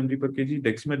 fentanyl 2 mg per kg,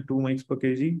 dexmed 2 mg per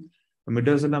kg,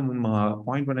 midazolam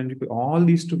 0.1 mg. All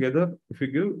these together, if you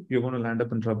give, you're going to land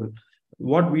up in trouble.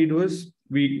 What we do is,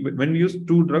 when we use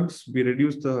 2 drugs, we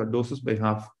reduce the doses by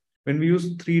half. When we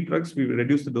use 3 drugs, we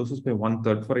reduce the doses by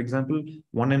 1/3. For example,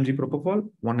 1 mg propofol,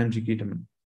 1 mg ketamine,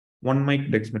 1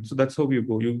 mic dexmed. So that's how you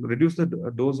go. You reduce the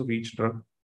dose of each drug.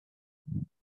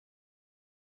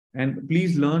 And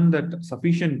please learn that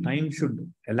sufficient time should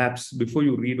elapse before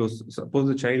you redose. Suppose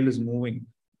the child is moving,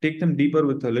 take them deeper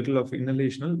with a little of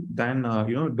inhalational than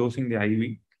dosing the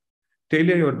IV.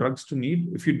 Tailor your drugs to need.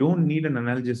 If you don't need an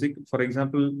analgesic, for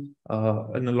example,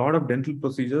 in a lot of dental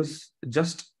procedures,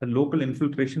 just a local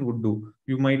infiltration would do.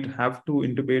 You might have to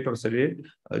intubate or sedate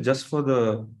just for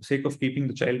the sake of keeping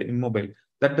the child immobile.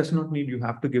 That does not mean you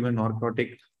have to give a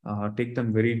narcotic, take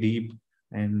them very deep,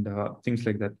 and things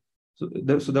like that. So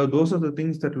those are the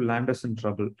things that will land us in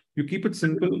trouble. You keep it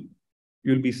simple,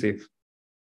 you'll be safe.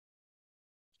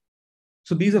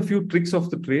 So these are few tricks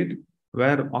of the trade,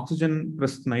 where oxygen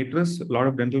plus nitrous, a lot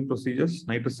of dental procedures,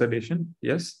 nitrous sedation,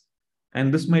 yes.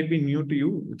 And this might be new to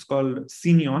you. It's called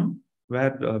Cineon,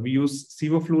 where we use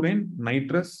sevoflurane,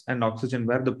 nitrous, and oxygen,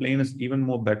 where the plane is even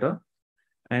more better.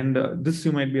 And this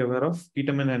you might be aware of.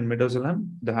 Ketamine and midazolam,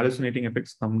 the hallucinating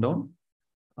effects come down.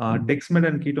 Dexmed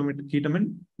and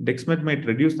ketamine. Dexmed might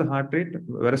reduce the heart rate,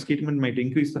 whereas ketamine might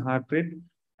increase the heart rate,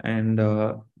 and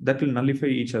that will nullify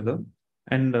each other.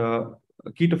 And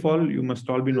ketofol, you must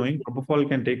all be knowing, propofol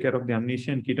can take care of the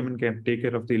amnesia, and ketamine can take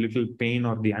care of the little pain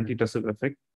or the antitussive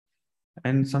effect.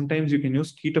 And sometimes you can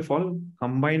use ketofol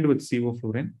combined with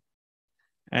sevoflurane,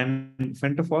 and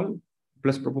fentanyl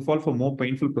plus propofol for more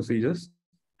painful procedures.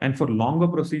 And for longer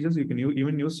procedures, you can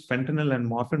even use fentanyl and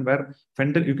morphine, where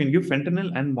you can give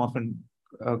fentanyl and morphine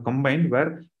combined,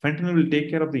 where fentanyl will take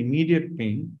care of the immediate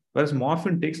pain, whereas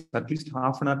morphine takes at least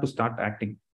half an hour to start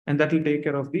acting. And that will take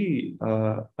care of the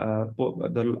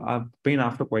pain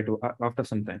after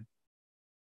some time.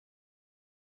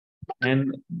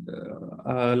 And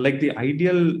like the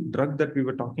ideal drug that we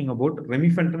were talking about,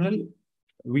 remifentanil,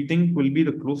 we think will be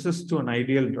the closest to an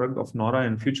ideal drug of NORA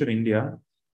in future India.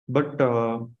 But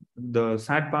the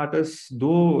sad part is,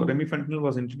 though remifentanil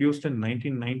was introduced in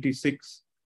 1996,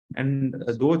 and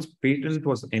though its patent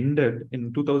was ended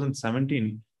in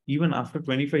 2017, even after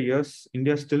 25 years,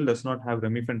 India still does not have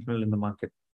remifentanil in the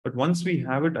market. But once we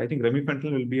have it, I think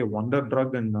remifentanil will be a wonder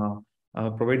drug in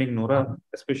providing NORA,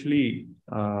 especially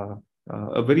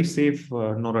a very safe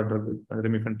NORA drug,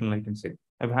 remifentanil, I can say.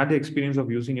 I've had the experience of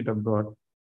using it abroad.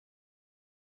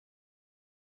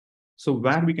 So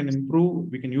where we can improve,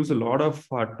 we can use a lot of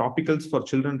topicals for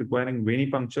children requiring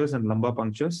venipunctures and lumbar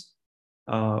punctures.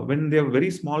 When they are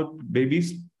very small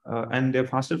babies and they're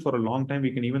fasted for a long time,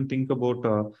 we can even think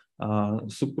about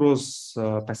sucrose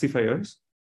pacifiers,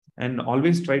 and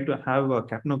always try to have a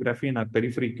capnography in our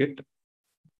periphery kit.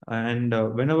 And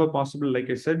whenever possible, like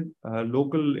I said,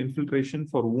 local infiltration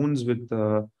for wounds with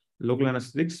local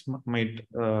anesthetics might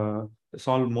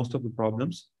solve most of the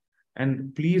problems.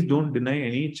 And please don't deny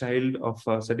any child of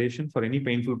sedation for any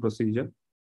painful procedure,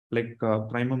 like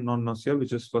primum non nocere,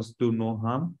 which is first do no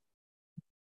harm.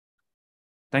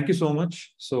 Thank you so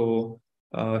much. So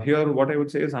here, what I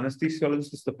would say is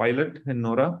anesthesiologist is the pilot in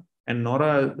NORA, and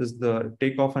NORA is the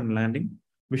takeoff and landing.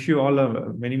 Wish you all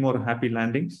many more happy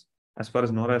landings as far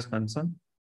as NORA is concerned.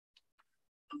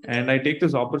 And I take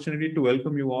this opportunity to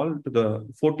welcome you all to the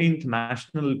 14th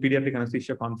National Pediatric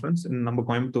Anesthesia Conference in Namma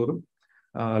Coimbatore.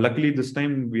 Luckily, this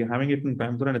time we're having it in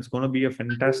Coimbatore, and it's going to be a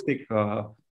fantastic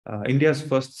India's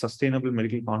first sustainable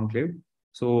medical conclave.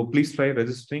 So please try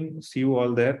registering. See you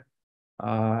all there.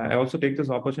 I also take this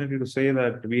opportunity to say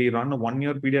that we run a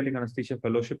 1-year pediatric anesthesia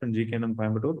fellowship in GKN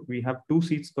Coimbatore. We have 2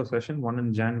 seats per session, one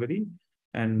in January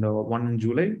and one in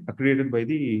July, accredited by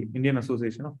the Indian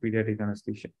Association of Pediatric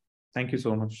Anesthesia. Thank you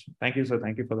so much. Thank you, sir.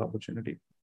 Thank you for the opportunity.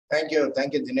 Thank you,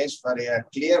 Dinesh, for a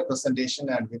clear presentation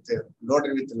and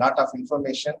loaded with a lot of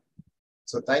information.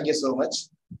 So thank you so much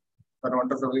for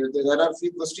wonderful. There are a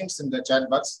few questions in the chat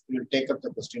box. We will take up the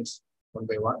questions one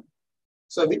by one.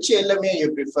 So which LMA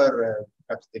you prefer,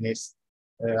 Dinesh?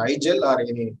 iGel or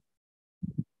any?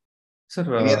 Sir,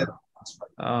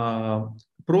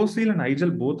 ProSeal and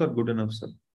iGel both are good enough, sir.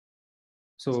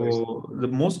 So the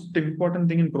most important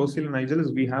thing in ProSeal and iGel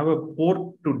is we have a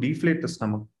port to deflate the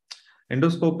stomach.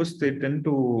 Endoscopists, they tend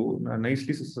to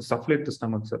nicely sufflate the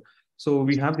stomach, sir. So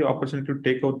we have the opportunity to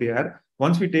take out the air.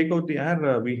 Once we take out the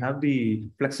air, we have the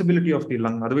flexibility of the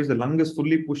lung. Otherwise, the lung is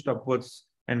fully pushed upwards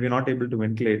and we're not able to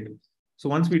ventilate. So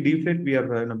once we deflate, we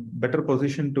are in a better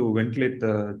position to ventilate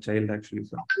the child, actually,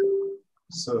 sir.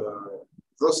 So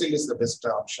ProSeal is the best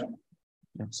option.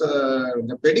 Yeah. So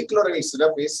the pedicloral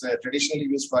syrup is traditionally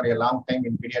used for a long time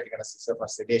in pediatric anesthesia for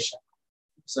sedation.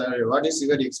 So what is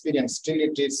your experience? Still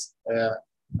it is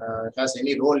has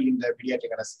any role in the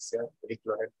pediatric anesthesia,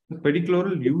 pedicloral?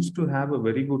 Pedicloral used to have a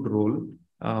very good role,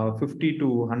 50 to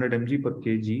 100 mg per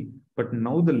kg. But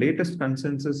now the latest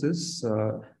consensus is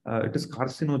it is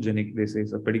carcinogenic, they say,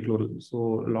 pedicloral.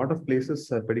 So a lot of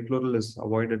places pedicloral is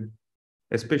avoided,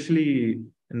 especially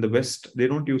in the West. They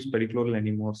don't use pedicloral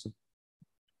anymore. So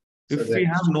if we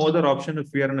have no other option, if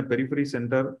we are in a periphery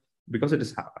center, because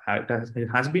it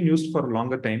has been used for a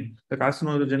longer time, the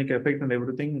carcinogenic effect and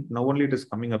everything, now only it is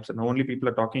coming up. So now only people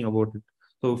are talking about it.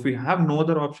 So if we have no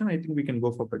other option, I think we can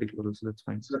go for pedicloral. So that's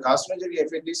fine. So the carcinogenic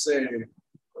effect is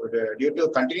due to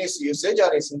continuous usage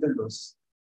or a single dose?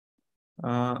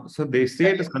 So they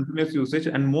say it is continuous usage,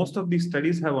 and most of these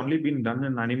studies have only been done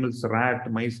in animals,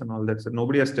 rat, mice, and all that. So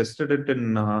nobody has tested it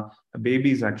in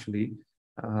babies, actually.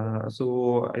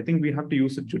 So I think we have to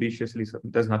use it judiciously, sir.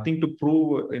 There's nothing to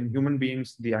prove in human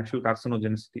beings the actual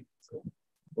carcinogenicity. So,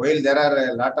 well, there are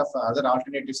a lot of other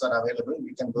alternatives are available.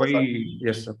 We can go for.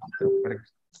 Yes, sir.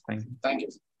 Correct. Thank you. Thank you.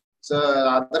 So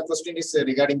other question is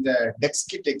regarding the DEX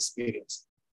kit experience.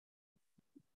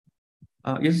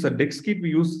 Yes, sir. DEX kit we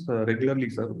use regularly,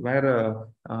 sir, where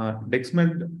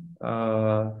Dexmed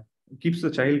keeps the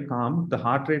child calm. The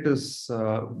heart rate is,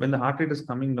 when the heart rate is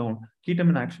coming down,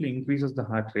 ketamine actually increases the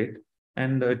heart rate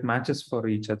and it matches for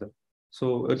each other.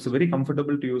 So it's very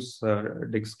comfortable to use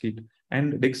DEX kit.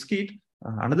 And DEX kit,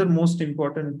 another most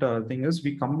important thing is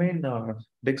we combine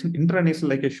DEX intranasal,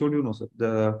 like I showed you, no, sir,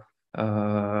 the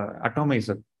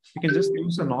atomizer. We can just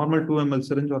use a normal 2 ml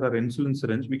syringe or an insulin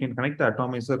syringe. We can connect the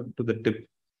atomizer to the tip.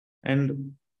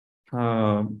 And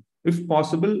if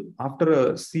possible,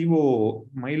 after a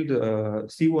mild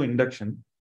CO induction,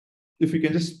 if you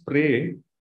can just spray,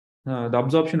 the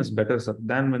absorption is better, sir,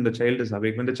 than when the child is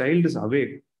awake. When the child is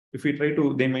awake, if we try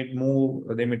to, they might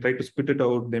move, they may try to spit it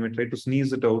out, they may try to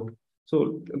sneeze it out.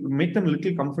 So make them a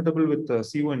little comfortable with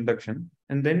CO induction,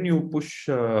 and then you push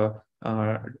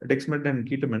Dexmed and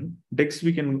ketamine. Dex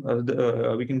we can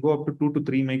go up to 2 to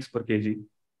 3 mg per kg.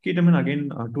 Ketamine again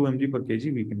 2 mg per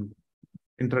kg we can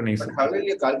intranasal. But how will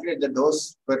you calculate the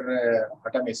dose per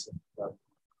atomizer?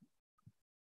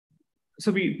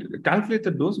 So we calculate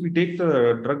the dose. We take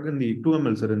the drug in the 2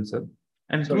 ml syringe, sir,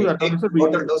 and so through the atomizer,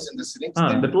 total dose in the syringe.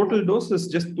 The total dose is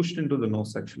just pushed into the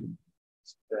nose, actually.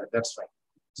 That's fine.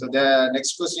 So the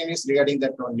next question is regarding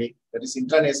that only. That is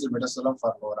intranasal midazolam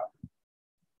for NORA.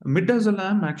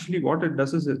 Midazolam, actually, what it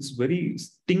does is it's very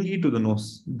stingy to the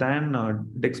nose than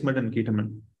Dexmed and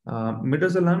ketamine.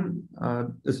 Midazolam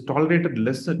is tolerated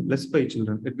less by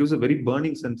children. It gives a very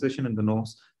burning sensation in the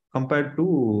nose. compared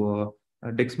to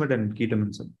dexmed and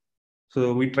ketamine.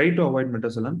 So we try to avoid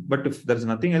midazolam, but if there's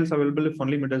nothing else available, if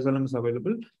only midazolam is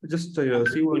available, just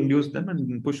CO-induce them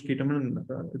and push ketamine,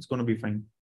 it's going to be fine.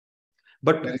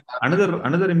 But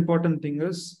another important thing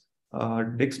is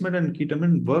dexmed and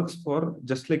ketamine works for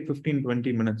just like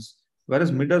 15-20 minutes.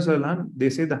 Whereas midazolam, they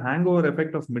say the hangover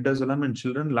effect of midazolam in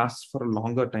children lasts for a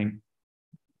longer time.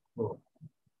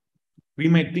 We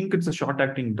might think it's a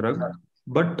short-acting drug,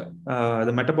 but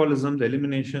the metabolism, the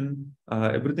elimination,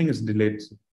 everything is delayed.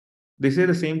 They say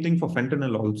the same thing for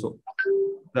fentanyl also.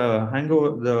 The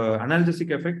hangover, the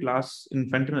analgesic effect lasts in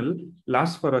fentanyl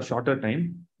lasts for a shorter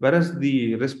time, whereas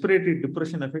the respiratory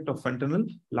depression effect of fentanyl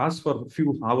lasts for a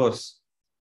few hours.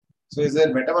 So is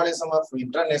the metabolism of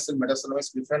intranasal midazolam is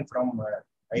different from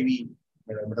IV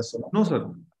midazolam? No,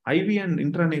 sir. IV and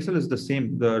intranasal is the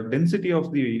same. The density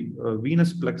of the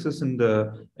venous plexus in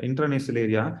the intranasal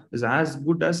area is as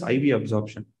good as IV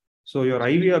absorption. So your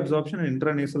IV absorption and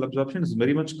intranasal absorption is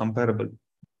very much comparable.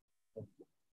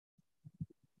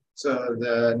 So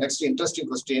the next interesting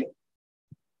question,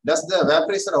 does the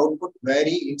vaporizer output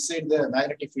vary inside the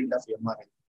magnetic field of MRI?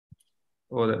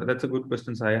 Oh, that's a good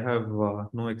question. So I have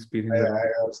no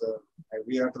experience.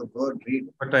 We have to go and read.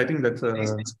 But I think that's a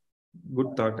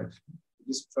good thought, actually.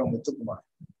 This is from Muthukumar.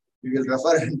 We will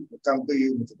refer and come to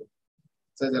you, Muthukumar.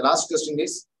 So the last question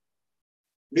is,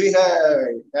 do you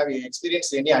have you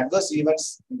experienced any adverse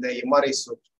events in the MRI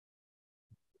suit?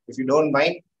 If you don't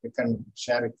mind, you can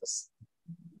share with us.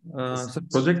 So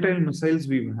projectile missiles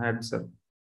we've had, sir.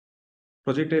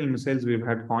 Projectile missiles we've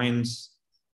had coins.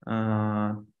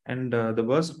 And the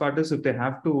worst part is if they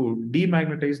have to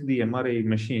demagnetize the MRI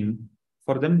machine,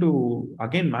 for them to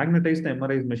again magnetize the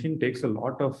MRI machine takes a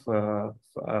lot of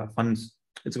funds.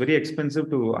 It's very expensive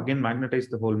to again magnetize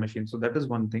the whole machine. So that is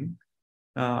one thing.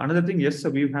 Another thing, yes,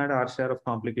 we've had our share of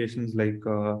complications like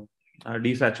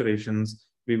desaturations.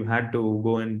 We've had to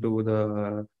go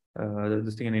into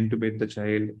this thing and intubate the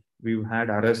child. We've had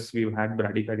arrests. We've had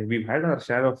bradycardia. We've had our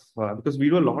share of because we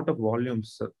do a lot of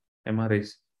volumes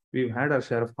MRIs. We've had our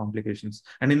share of complications.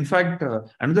 And in fact,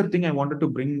 another thing I wanted to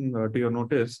bring to your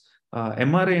notice,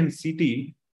 MRI and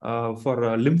CT for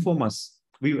lymphomas.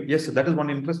 Yes, that is one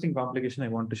interesting complication I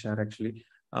want to share actually.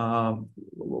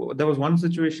 There was one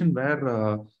situation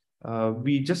where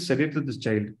we just sedated this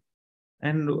child.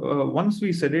 And once we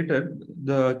sedated,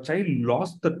 the child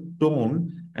lost the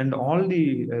tone and all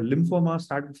the lymphoma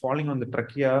started falling on the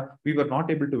trachea. We were not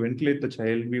able to ventilate the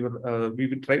child. We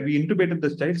intubated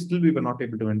the child, still we were not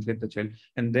able to ventilate the child.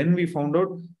 And then we found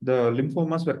out the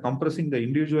lymphomas were compressing the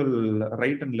individual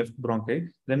right and left bronchi.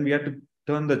 Then we had to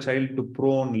turn the child to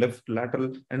prone, left,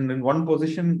 lateral. And in one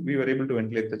position, we were able to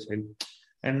ventilate the child.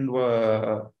 And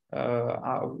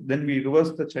then we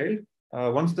reversed the child.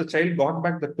 Once the child got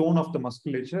back the tone of the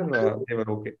musculature, they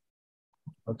were okay.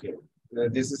 Okay.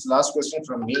 This is last question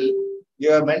from me.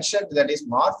 You have mentioned that is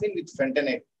morphine with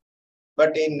fentanyl.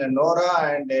 But in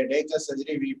NORA and Dacre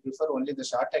surgery, we prefer only the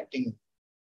short-acting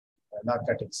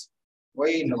narcotics. Why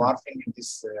in morphine in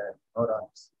this NORA?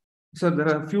 So there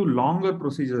are a few longer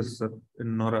procedures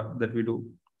in NORA that we do.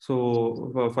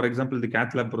 So for example, the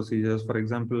cath lab procedures, for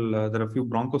example, there are a few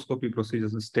bronchoscopy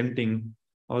procedures, stenting.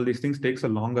 All these things takes a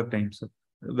longer time, sir,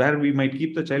 where we might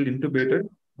keep the child intubated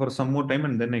for some more time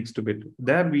and then extubate.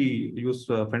 There we use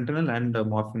fentanyl and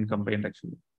morphine combined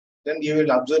actually. Then you will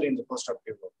observe in the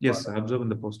post-operative ward. Yes, sir, observe in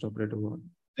the post-operative ward.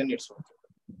 Then it's okay.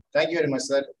 Thank you very much,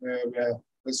 sir.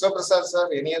 Mr. Prasad, sir,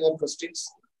 any other questions?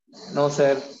 No,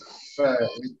 sir.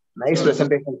 Nice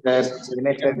presentation, sir.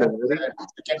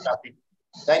 Second topic.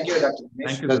 Thank you, Dr.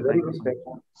 Thank you, sir.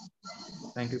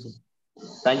 Thank you, sir.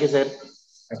 Thank you, sir.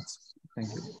 Thanks. Thank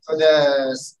you.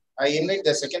 So I invite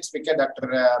the second speaker, Dr.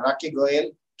 Raki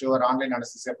Goyal, to our online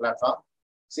anesthesia platform.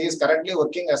 She is currently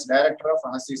working as Director of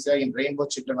Anesthesia in Rainbow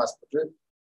Children Hospital,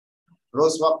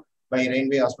 Rosewalk by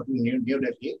Rainbow Hospital, New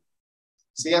Delhi.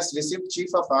 She has received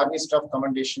Chief of Army Staff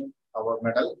Commendation Award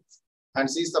Medal, and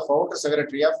she is the Founder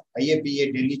Secretary of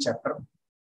IAPA Delhi Chapter.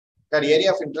 Her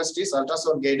area of interest is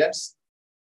ultrasound guidance,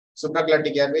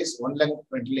 supraglottic airways, one-lung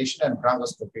ventilation, and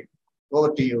bronchoscopy.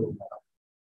 Over to you, madam.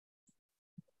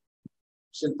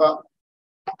 Shilpa.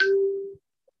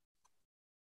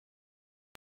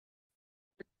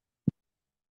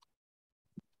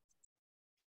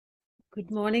 Good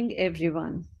morning,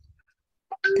 everyone.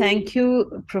 Thank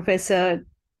you, Professor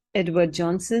Edward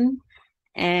Johnson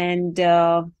and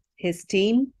his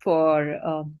team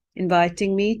for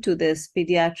inviting me to this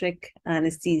pediatric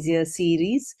anesthesia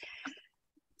series.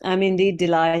 I'm indeed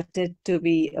delighted to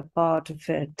be a part of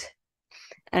it.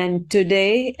 And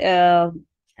today,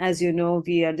 as you know,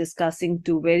 we are discussing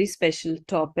two very special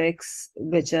topics,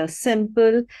 which are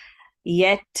simple,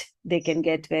 yet they can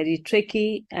get very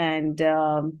tricky and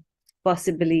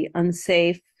possibly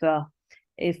unsafe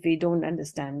if we don't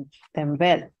understand them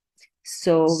well.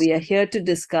 So we are here to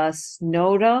discuss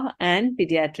NORA and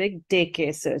pediatric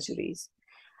daycare surgeries.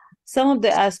 Some of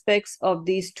the aspects of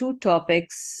these two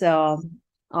topics are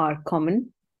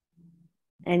common,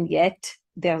 and yet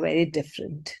they are very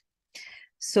different.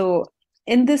 So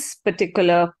in this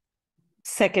particular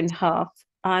second half,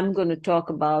 I'm going to talk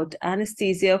about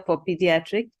anesthesia for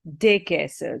pediatric daycare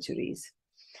surgeries.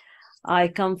 I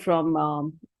come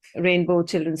from Rainbow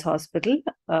Children's Hospital,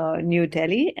 New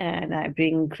Delhi, and I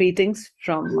bring greetings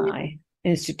from my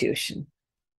institution.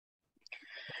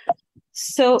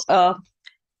 So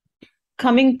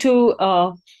coming to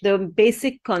the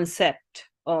basic concept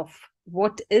of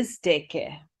what is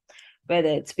daycare, whether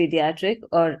it's pediatric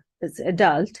or it's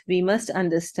adult, we must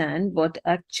understand what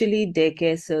actually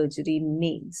daycare surgery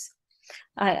means.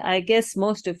 I guess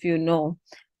most of you know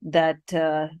that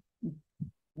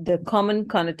the common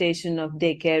connotation of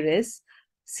daycare is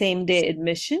same-day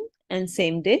admission and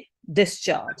same-day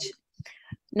discharge.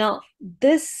 Now,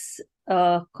 this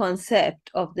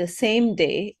concept of the same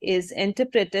day is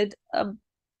interpreted a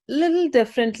little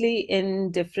differently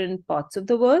in different parts of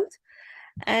the world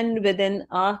and within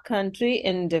our country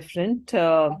in different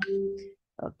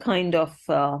kind of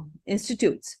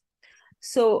institutes.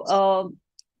 So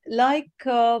like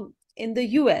in the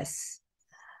US,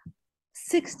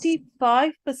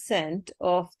 65%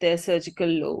 of their surgical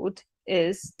load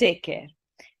is daycare.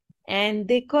 And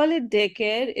they call it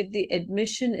daycare if the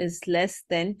admission is less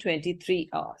than 23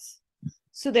 hours.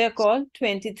 So they're called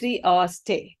 23-hour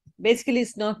stay. Basically,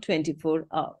 it's not 24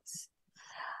 hours.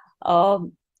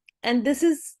 And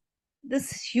this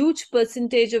huge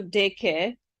percentage of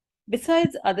daycare,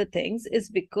 besides other things, is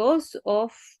because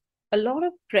of a lot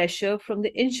of pressure from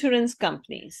the insurance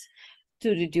companies to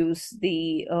reduce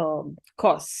the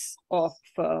costs of,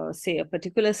 say, a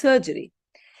particular surgery.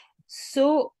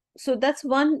 So that's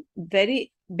one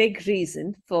very big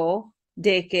reason for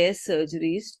daycare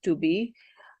surgeries to be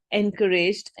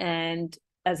encouraged and,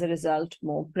 as a result,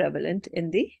 more prevalent in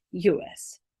the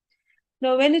US.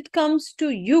 Now, when it comes to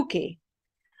UK,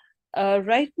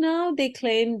 right now they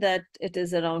claim that it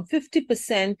is around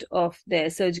 50% of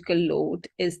their surgical load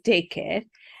is daycare,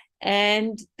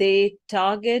 and they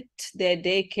target their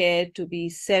daycare to be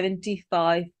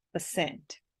 75%.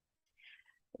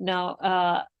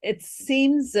 Now, it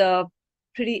seems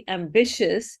pretty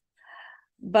ambitious,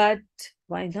 but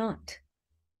why not?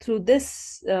 Through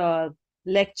this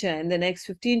lecture in the next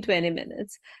 15-20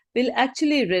 minutes, we'll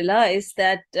actually realize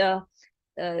that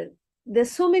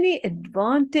there's so many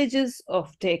advantages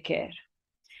of daycare,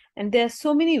 and there are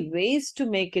so many ways to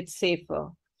make it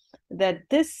safer, that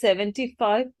this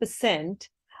 75%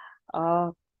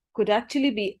 could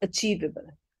actually be achievable.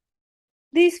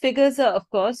 These figures are, of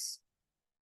course,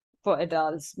 for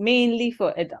adults, mainly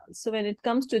for adults. So when it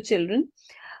comes to children,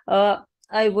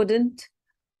 I wouldn't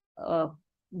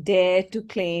dare to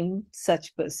claim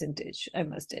such percentage, I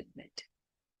must admit.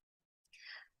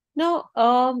 Now,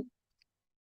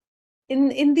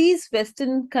 in these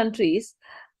Western countries,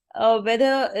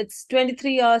 whether it's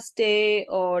 23-hour stay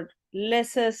or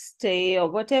lesser stay or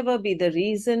whatever be the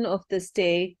reason of the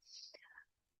stay,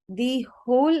 the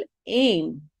whole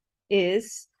aim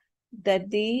is that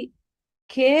the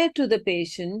care to the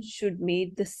patient should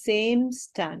meet the same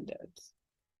standards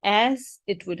as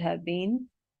it would have been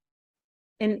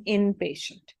an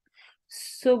inpatient.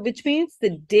 So, which means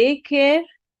the daycare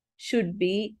should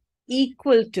be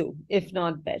equal to, if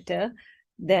not better,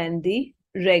 than the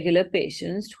regular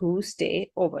patients who stay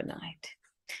overnight.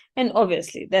 And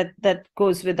obviously, that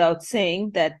goes without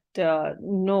saying that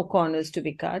no corners to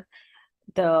be cut.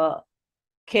 The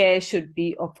care should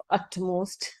be of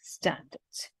utmost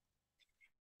standards.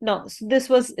 Now, so this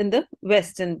was in the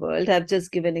Western world. I've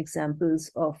just given examples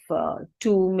of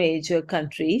two major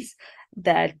countries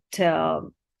that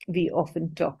we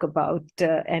often talk about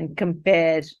and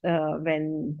compare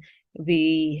when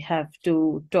we have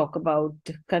to talk about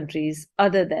countries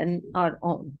other than our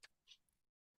own.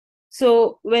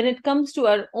 So when it comes to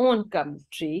our own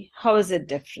country, how is it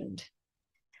different?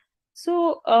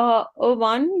 So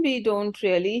one, we don't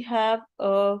really have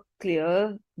a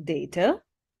clear data,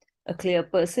 a clear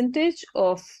percentage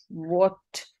of what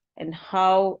and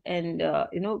how and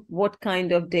what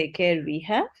kind of daycare we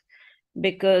have,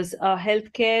 because our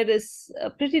healthcare is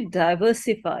pretty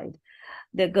diversified.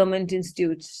 There are government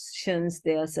institutions,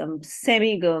 there are some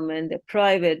semi-government, they're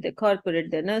private, they're corporate,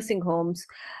 they're nursing homes.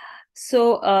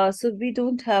 So we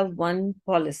don't have one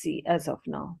policy as of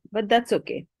now, but that's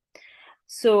okay.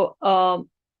 So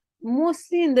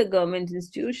mostly in the government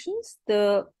institutions,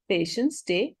 the patients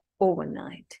stay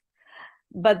overnight.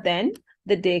 But then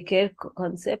the daycare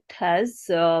concept has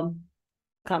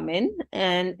come in,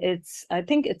 and I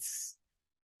think it's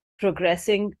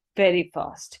progressing very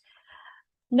fast.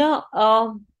 Now,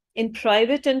 in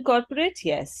private and corporate,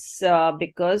 yes,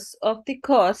 because of the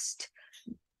cost,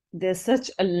 there's such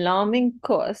alarming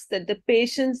cost that the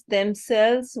patients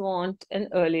themselves want an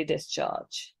early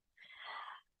discharge.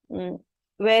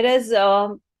 Whereas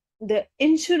the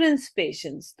insurance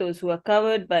patients, those who are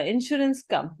covered by insurance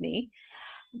company,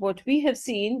 what we have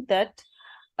seen that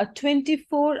a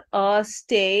 24-hour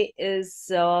stay is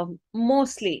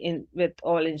mostly with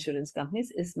all insurance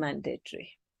companies is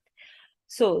mandatory.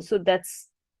 So that's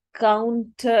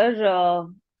counter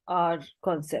our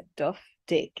concept of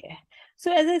daycare.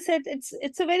 So as I said,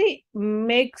 it's a very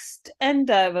mixed and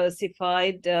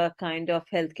diversified kind of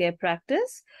healthcare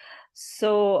practice.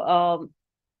 So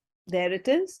there it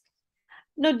is.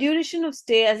 Now, duration of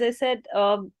stay, as I said,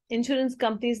 insurance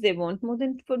companies, they want more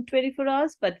than 24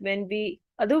 hours. But when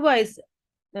otherwise,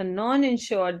 a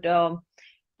non-insured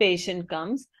patient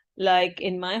comes, like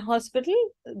in my hospital,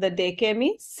 the daycare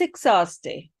means 6 hours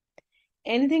stay.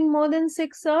 Anything more than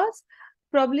 6 hours,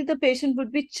 probably the patient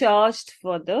would be charged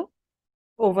for the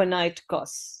overnight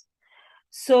costs.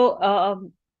 So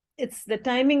the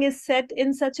timing is set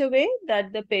in such a way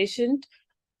that the patient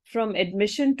from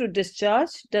admission to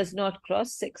discharge does not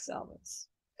cross 6 hours,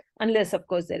 unless, of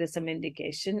course, there is some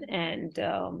indication, and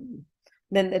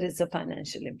then there is a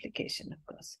financial implication, of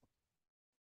course.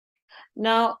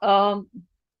 Now,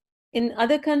 in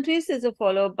other countries, there's a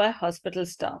follow-up by hospital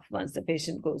staff once the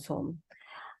patient goes home.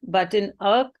 But in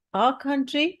our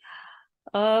country,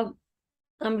 I'm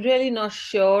really not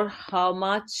sure how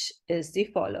much is the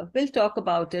follow-up. We'll talk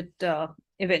about it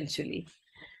eventually.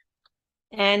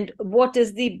 And what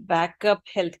is the backup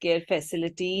healthcare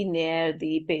facility near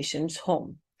the patient's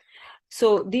home?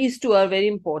 So these two are very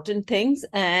important things,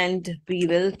 and we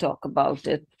will talk about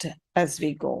it as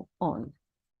we go on.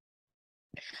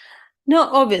 Now,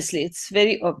 obviously, it's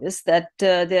very obvious that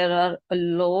there are a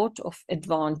lot of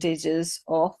advantages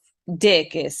of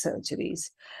daycare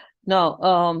surgeries. Now,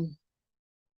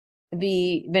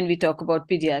 when we talk about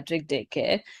pediatric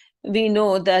daycare, we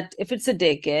know that if it's a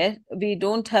daycare, we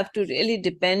don't have to really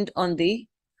depend on the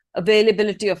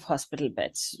availability of hospital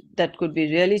beds. That could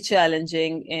be really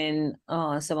challenging in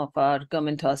some of our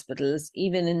government hospitals,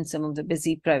 even in some of the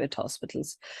busy private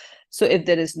hospitals. So if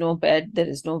there is no bed, there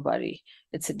is no worry.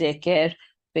 It's a daycare,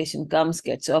 patient comes,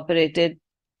 gets operated,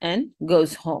 and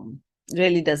goes home.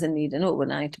 Really doesn't need an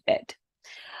overnight bed.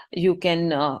 You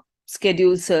can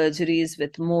schedule surgeries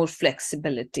with more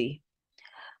flexibility.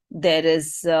 There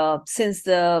is, since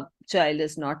the child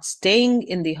is not staying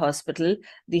in the hospital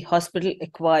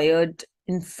acquired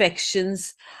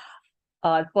infections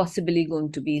are possibly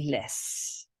going to be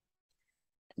less.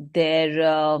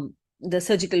 The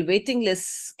surgical waiting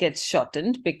list gets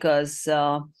shortened because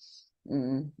the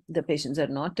patients are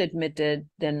not admitted,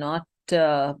 they're not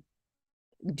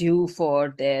due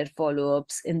for their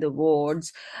follow-ups in the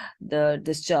wards, the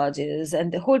discharges,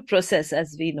 and the whole process,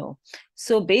 as we know.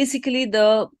 So basically,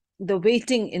 the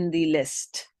waiting in the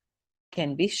list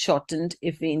can be shortened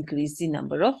if we increase the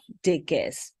number of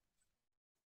daycares.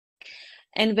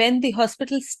 And when the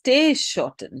hospital stay is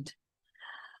shortened,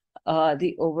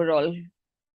 the overall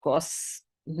costs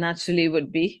naturally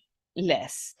would be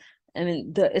less. I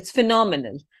mean, it's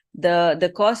phenomenal.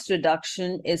 The cost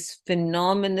reduction is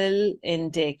phenomenal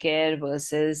in daycare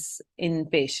versus in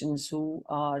patients who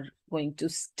are going to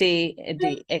stay a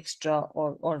day extra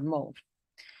or more.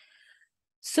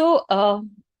 So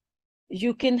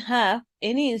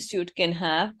any institute can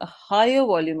have a higher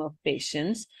volume of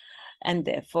patients and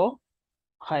therefore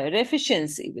higher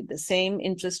efficiency. With the same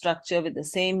infrastructure, with the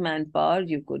same manpower,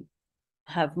 you could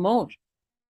have more.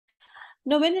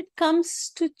 Now, when it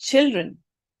comes to children,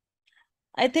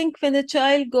 I think when the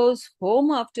child goes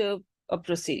home after a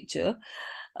procedure,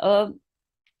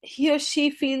 he or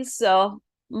she feels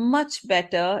much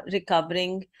better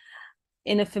recovering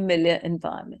in a familiar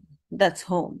environment. That's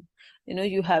home.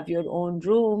 You have your own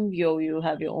room, you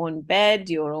have your own bed,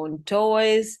 your own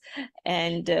toys,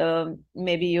 and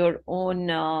maybe your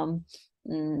own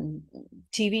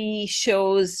TV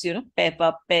shows,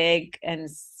 Peppa Pig and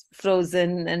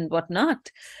Frozen and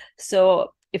whatnot.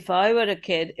 So if I were a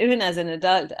kid, even as an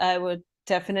adult, I would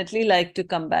definitely like to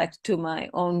come back to my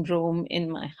own room in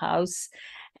my house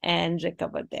and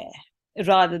recover there,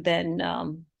 rather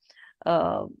than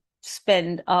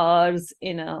spend hours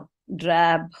in a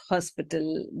drab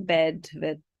hospital bed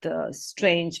with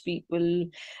strange people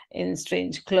in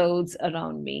strange clothes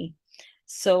around me.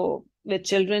 So with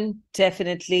children,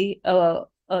 definitely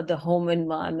the home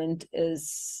environment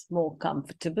is more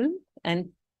comfortable and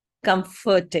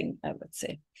comforting, I would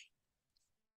say.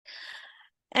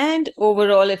 And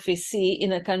overall, if we see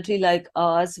in a country like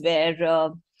ours, where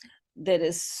there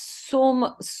is so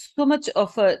much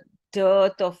of a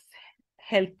dearth of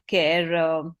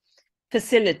healthcare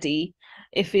facility,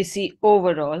 if we see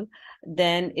overall,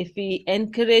 then if we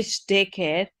encourage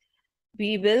daycare,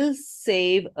 we will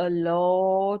save a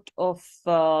lot of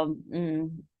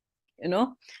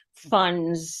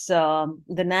funds,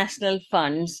 the national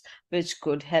funds, which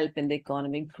could help in the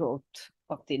economic growth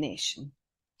of the nation.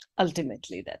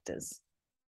 Ultimately, that is.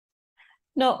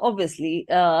 Now, obviously,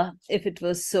 if it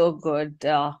was so good,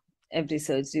 every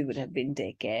surgery would have been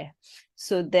daycare.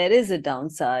 So there is a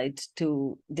downside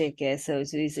to daycare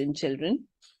surgeries in children,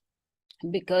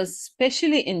 because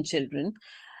especially in children,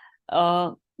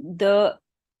 the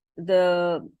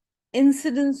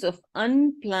incidence of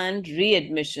unplanned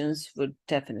readmissions would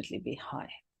definitely be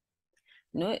high.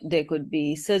 There could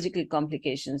be surgical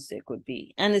complications, there could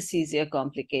be anesthesia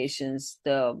complications,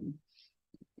 the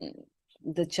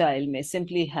child may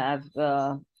simply have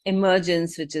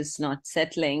emergence which is not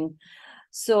settling.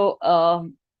 So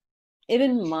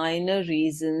even minor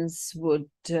reasons would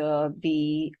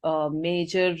be a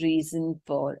major reason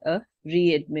for a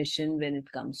readmission when it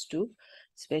comes to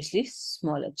especially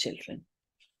smaller children.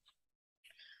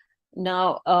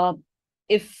 Now,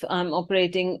 if I'm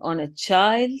operating on a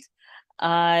child,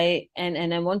 I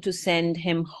want to send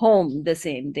him home the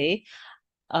same day,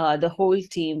 the whole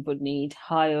team would need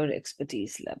higher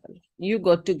expertise level. You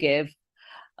got to give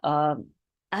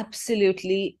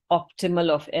absolutely optimal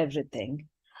of everything.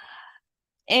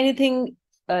 Anything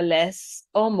less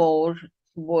or more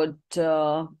would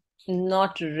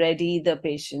not ready the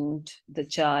patient, the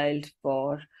child,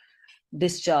 for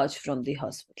discharge from the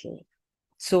hospital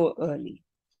so early.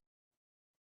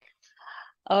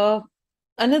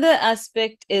 Another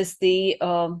aspect is the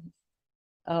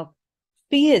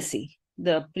PSC,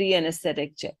 the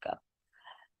pre-anesthetic checkup.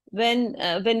 When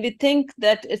we think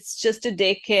that it's just a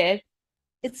daycare,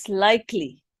 it's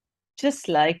likely, just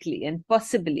likely, and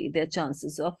possibly there are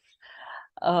chances of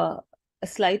a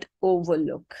slight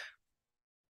overlook.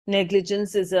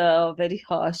 Negligence is a very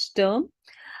harsh term.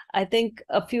 I think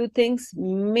a few things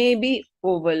may be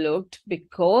overlooked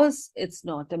because it's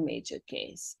not a major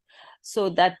case. So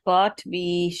that part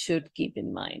we should keep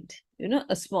in mind.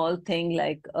 A small thing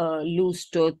like a loose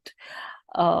tooth,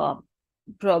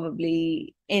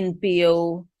 probably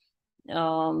NPO.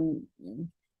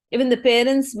 Even the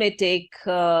parents may take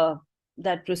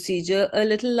that procedure a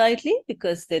little lightly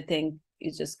because they think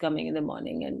it's just coming in the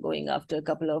morning and going after a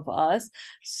couple of hours.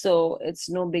 So it's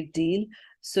no big deal.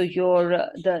 So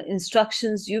the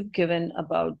instructions you've given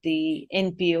about the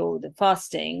NPO, the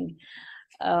fasting,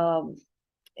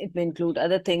 it may include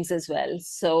other things as well.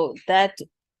 So that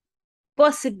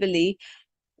possibly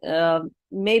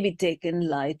may be taken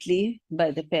lightly by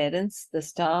the parents, the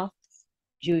staff,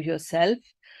 you yourself.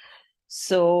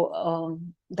 So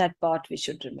that part we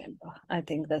should remember. I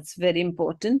think that's very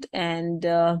important. And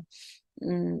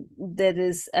there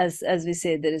is, as we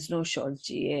say, there is no short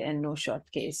GA and no short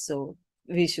case. So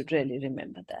we should really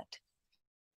remember that.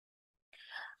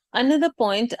 Another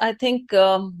point, I think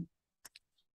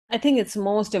it's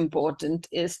most important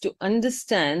is to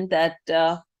understand that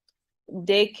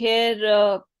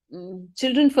daycare,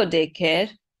 children for daycare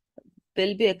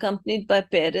will be accompanied by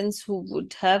parents who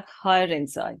would have higher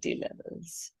anxiety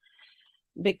levels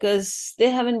because they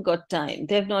haven't got time.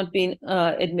 They've not been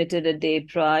admitted a day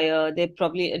prior. They're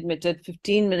probably admitted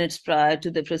 15 minutes prior to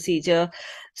the procedure.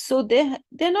 So they're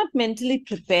not mentally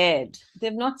prepared.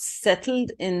 They've not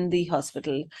settled in the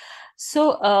hospital.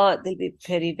 So they'll be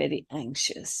very, very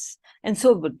anxious. And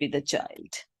so would be the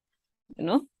child,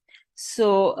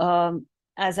 So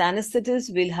as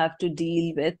anesthetists, we'll have to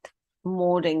deal with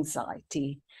more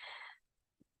anxiety.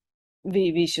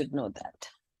 We should know that.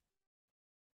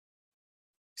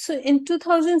 So in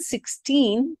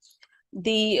 2016,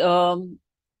 the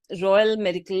Royal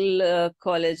Medical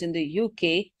College in the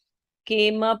UK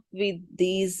came up with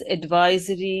these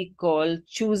advisory called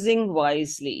Choosing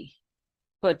Wisely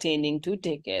pertaining to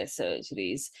daycare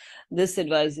surgeries. This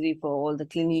advisory for all the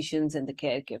clinicians and the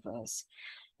caregivers.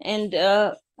 And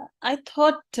I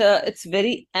thought it's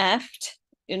very apt,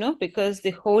 because the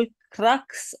whole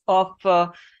crux of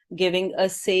giving a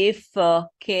safe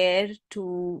care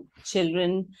to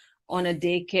children on a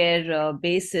daycare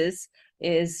basis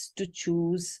is to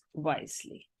choose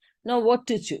wisely. Now, what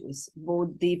to choose?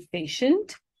 Both the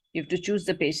patient, you have to choose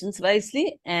the patients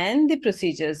wisely and the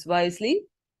procedures wisely,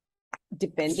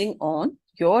 depending on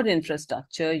your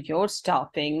infrastructure, your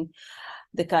staffing,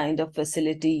 the kind of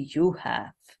facility you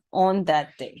have on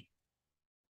that day.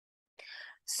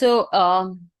 So,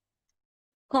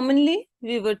 commonly,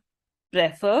 we would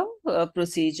prefer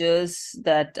procedures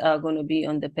that are going to be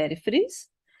on the peripheries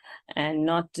and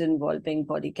not involving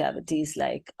body cavities.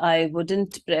 Like I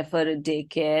wouldn't prefer a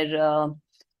daycare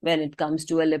when it comes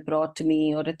to a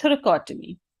laparotomy or a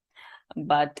thoracotomy.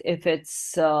 But if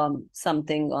it's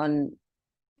something on,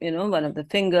 one of the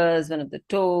fingers, one of the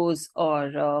toes,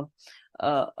 or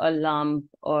a lump,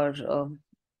 or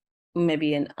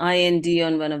maybe an IND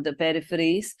on one of the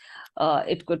peripheries,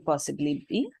 it could possibly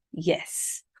be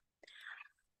yes.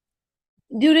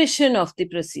 Duration of the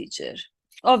procedure.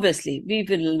 Obviously, we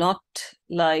will not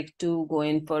like to go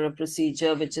in for a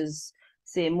procedure which is,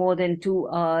 say, more than 2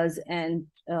 hours and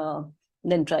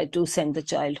then try to send the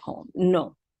child home.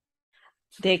 No.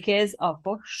 Daycares are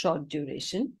for short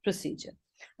duration procedure.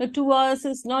 Now, 2 hours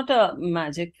is not a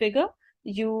magic figure.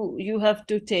 You have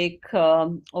to take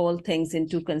all things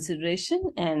into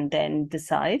consideration and then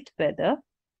decide whether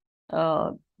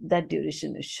that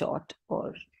duration is short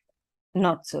or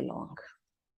not so long.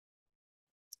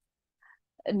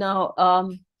 Now,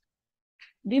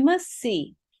 we must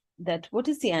see that what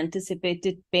is the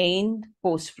anticipated pain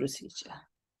post-procedure.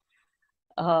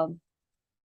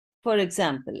 For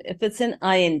example, if it's an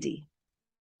IND,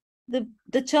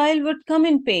 the child would come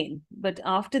in pain, but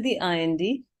after the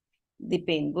IND, the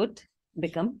pain would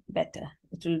become better.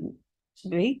 It will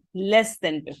be less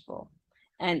than before,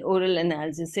 and oral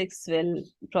analgesics will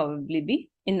probably be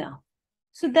enough.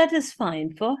 So that is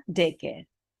fine for daycare.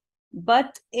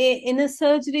 But in a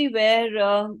surgery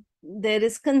where there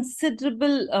is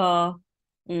considerable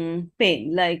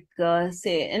pain, like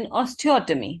say an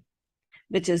osteotomy,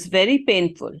 which is very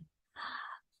painful,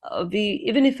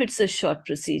 even if it's a short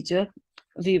procedure,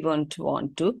 we won't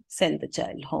want to send the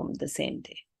child home the same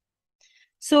day.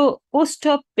 So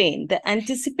post-op pain, the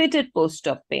anticipated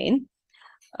post-op pain,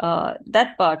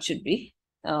 that part should be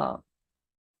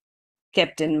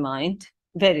kept in mind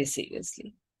very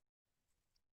seriously.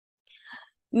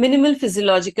 Minimal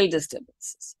physiological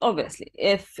disturbances. Obviously,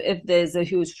 if there's a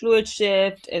huge fluid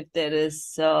shift, if there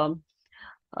is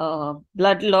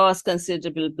blood loss,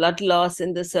 considerable blood loss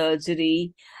in the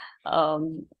surgery,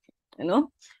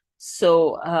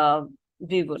 so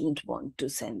we wouldn't want to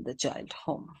send the child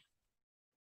home.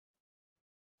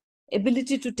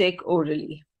 Ability to take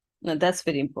orally. Now, that's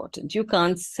very important. You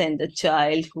can't send a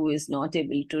child who is not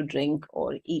able to drink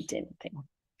or eat anything.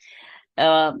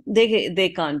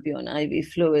 They can't be on IV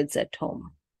fluids at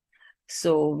home.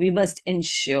 So we must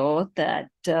ensure that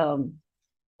the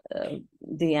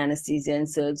anesthesia and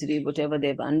surgery, whatever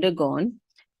they've undergone,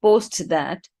 post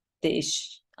that they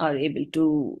are able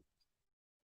to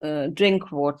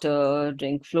drink water,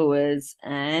 drink fluids,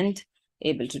 and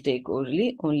able to take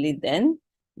orally. Only then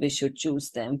we should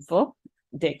choose them for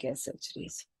daycare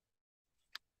surgeries.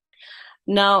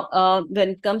 Now, when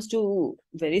it comes to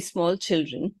very small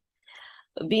children,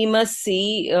 we must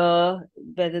see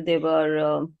whether they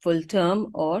were full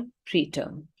term or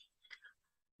preterm.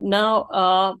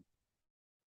 Now,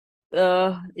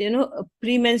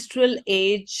 premenstrual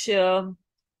age,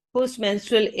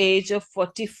 post-menstrual age of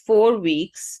 44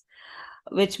 weeks,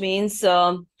 which means,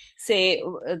 say,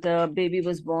 the baby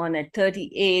was born at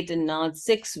 38 and now it's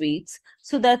 6 weeks.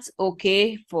 So that's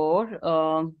okay for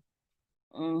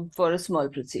a small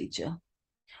procedure.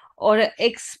 Or an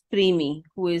ex-preemie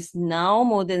who is now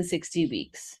more than 60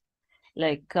 weeks,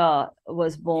 like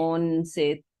was born,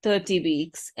 say, 30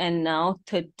 weeks, and now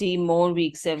 30 more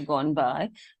weeks have gone by.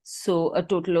 So a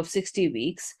total of 60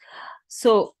 weeks.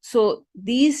 So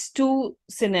these two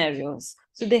scenarios,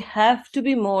 so they have to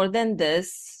be more than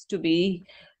this to be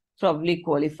probably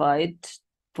qualified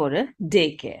for a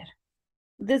daycare.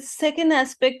 The second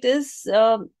aspect is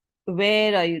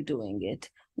where are you doing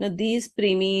it? Now, these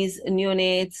preemies,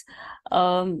 neonates,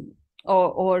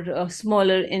 or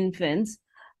smaller infants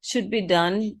should be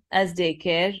done as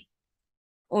daycare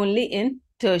only in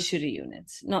tertiary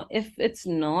units. Now, if it's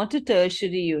not a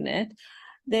tertiary unit,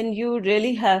 then you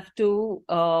really have to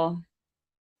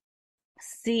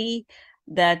see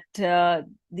that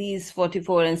these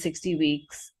 44 and 60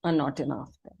 weeks are not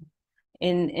enough.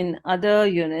 In other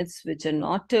units which are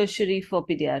not tertiary for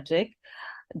pediatric,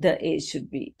 the age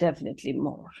should be definitely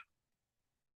more.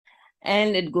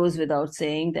 And it goes without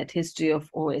saying that history of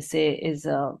OSA is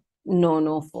a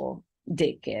no-no for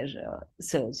daycare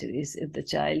surgeries. If the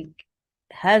child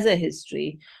has a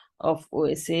history of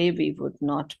OSA, we would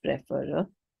not prefer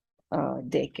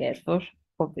daycare for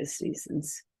obvious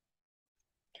reasons.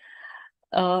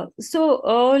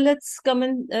 Let's come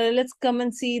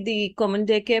and see the common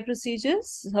daycare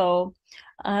procedures. So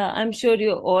I'm sure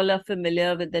you all are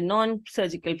familiar with the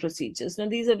non-surgical procedures. Now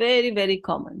these are very, very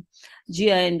common. GI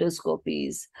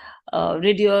endoscopies,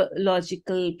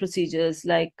 radiological procedures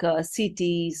like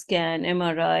CT scan,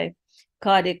 MRI,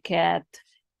 cardiac cath,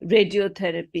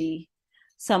 radiotherapy,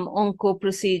 some onco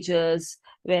procedures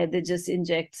where they just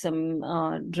inject some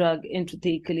drug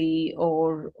intrathecally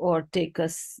or take a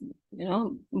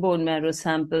bone marrow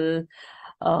sample.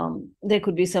 There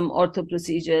could be some ortho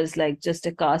procedures like just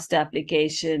a cast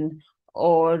application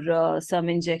or some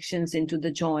injections into the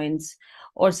joints,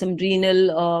 or some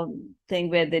renal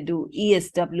thing where they do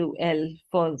ESWL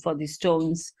for the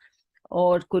stones,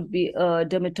 or it could be a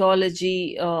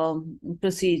dermatology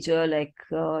procedure like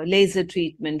laser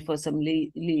treatment for some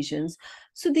lesions.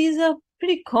 So these are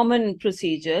pretty common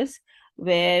procedures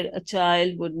where a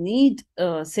child would need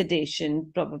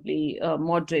sedation, probably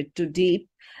moderate to deep,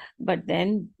 but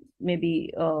then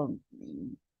maybe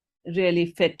really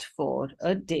fit for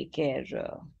a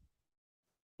daycare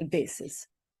basis.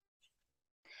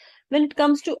 When it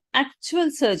comes to actual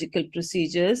surgical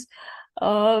procedures,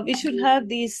 we should have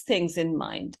these things in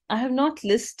mind. I have not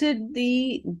listed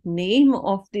the name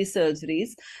of the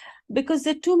surgeries because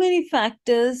there are too many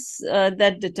factors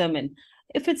that determine.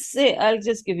 If it's, say, I'll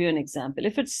just give you an example.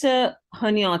 If it's a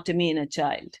herniatomy in a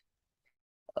child,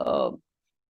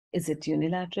 is it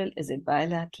unilateral? Is it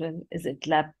bilateral? Is it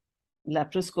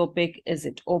laparoscopic? Is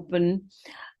it open?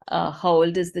 How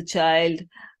old is the child?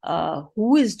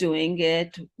 Who is doing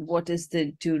it? What is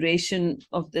the duration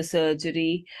of the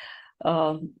surgery?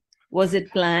 Was it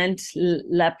planned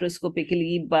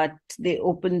laparoscopically, but they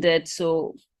opened it,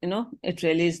 so it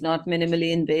really is not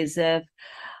minimally invasive?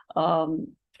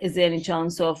 Is there any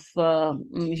chance of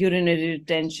urinary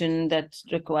retention that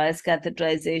requires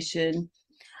catheterization?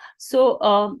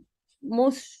 So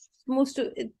most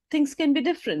things can be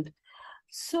different.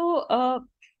 So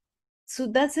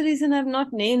that's the reason I've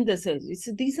not named the surgery.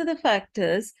 So these are the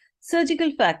factors,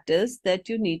 surgical factors, that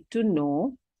you need to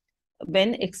know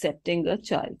when accepting a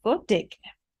child for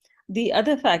daycare. The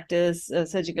other factors,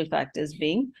 surgical factors,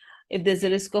 being if there's a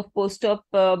risk of post-op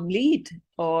bleed,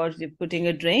 or you're putting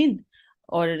a drain,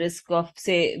 or a risk of,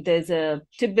 say, there's a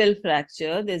tibial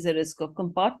fracture, there's a risk of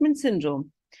compartment syndrome,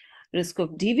 risk of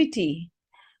DVT,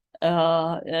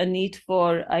 a need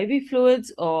for IV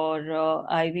fluids or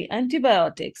IV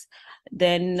antibiotics,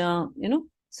 then,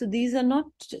 so these are not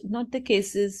the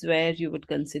cases where you would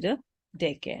consider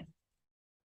daycare.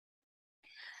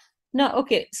 Now,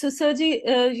 okay, so surgery,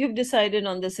 you've decided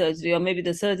on the surgery, or maybe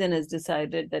the surgeon has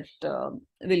decided that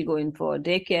we'll go in for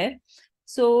daycare.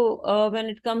 So when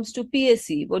it comes to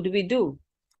PSC, what do we do?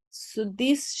 So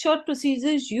these short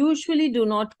procedures usually do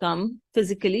not come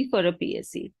physically for a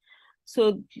PSC.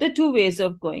 So there are two ways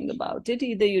of going about it.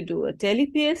 Either you do a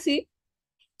tele-PSC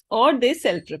or they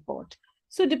self-report.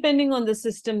 So depending on the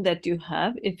system that you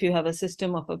have, if you have a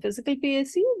system of a physical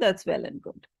PSC, that's well and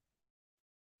good.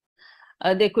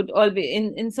 They could all be,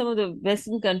 in some of the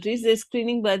Western countries, there's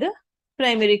screening by the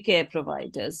primary care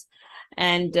providers.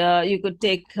 And you could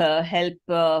take help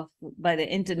by the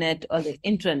internet or the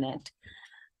intranet.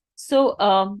 So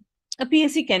a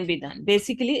PSC can be done.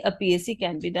 Basically, a PSC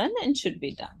can be done and should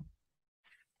be done.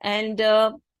 And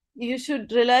you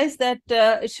should realize that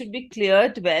it should be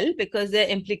cleared well, because there are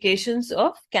implications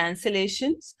of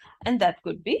cancellations, and that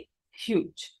could be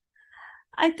huge.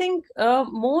 I think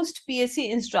most PSC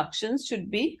instructions should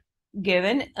be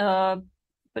given,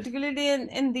 particularly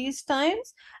in these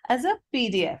times, as a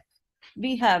PDF.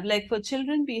 We have, like for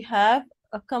children, we have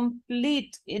a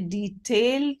complete,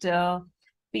 detailed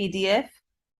PDF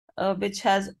which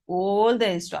has all the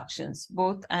instructions,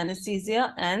 both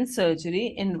anesthesia and surgery,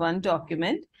 in one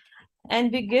document.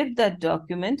 And we give that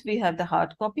document, we have the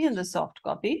hard copy and the soft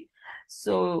copy.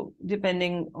 So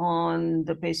depending on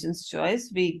the patient's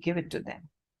choice, we give it to them.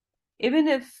 Even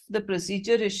if the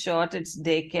procedure is short, it's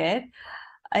daycare,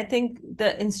 I think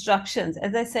the instructions,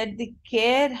 as I said, the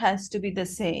care has to be the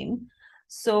same.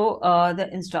 So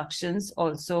the instructions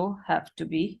also have to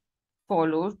be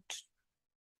followed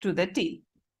to the T.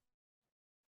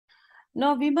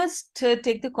 Now, we must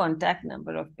take the contact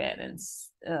number of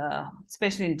parents,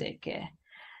 especially in daycare,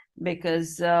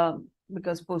 because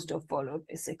post-op follow-up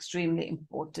is extremely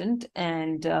important,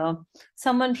 and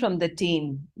someone from the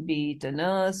team, be it a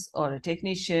nurse or a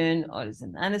technician or as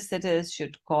an anesthetist,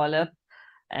 should call up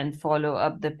and follow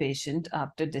up the patient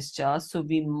after discharge. So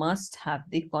we must have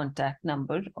the contact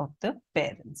number of the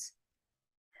parents.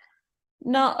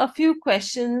 Now, a few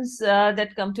questions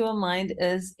that come to our mind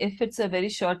is, if it's a very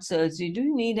short surgery, do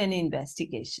you need any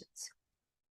investigations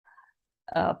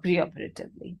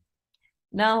preoperatively?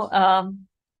 Now,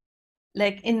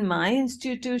 like in my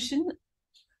institution,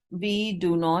 we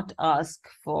do not ask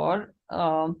for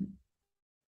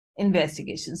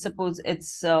investigation. Suppose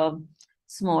it's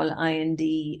small IND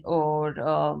or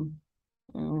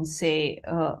say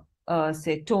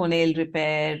toenail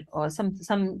repair or some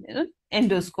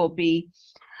endoscopy.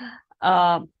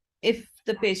 If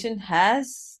the patient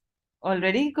has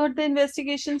already got the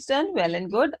investigations done, well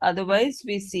and good. Otherwise,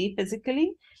 we see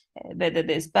physically whether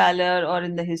there's pallor or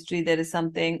in the history there is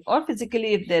something, or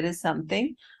physically if there is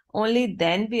something, only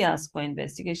then we ask for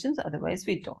investigations. Otherwise,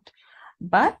 we don't.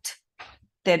 But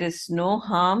there is no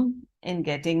harm in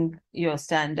getting your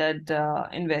standard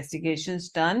investigations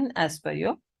done as per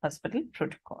your hospital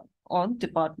protocol or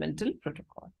departmental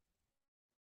protocol.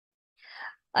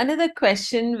 Another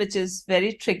question which is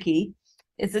very tricky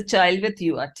is a child with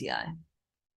URTI.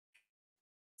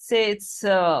 Say it's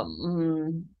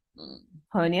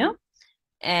hernia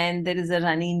and there is a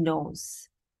runny nose.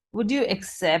 Would you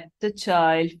accept the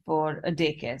child for a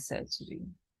daycare surgery?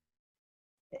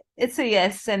 It's a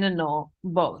yes and a no,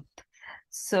 both.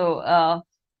 So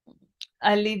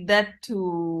I'll leave that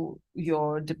to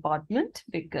your department,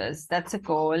 because that's a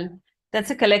call.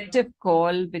 That's a collective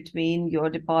call between your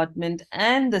department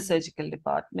and the surgical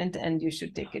department, and you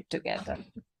should take it together.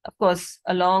 Of course,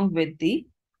 along with the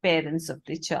parents of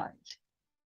the child.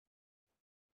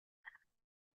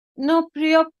 No,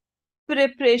 pre-op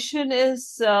preparation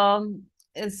is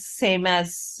same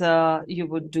as you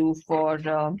would do for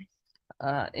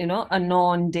a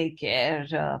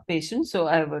non-daycare patient. So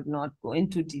I would not go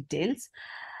into details.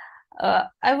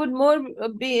 I would more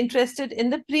be interested in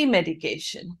the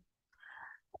pre-medication.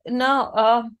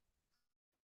 Now,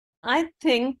 I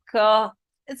think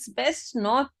it's best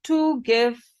not to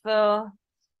give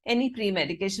any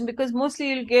pre-medication, because mostly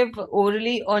you'll give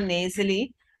orally or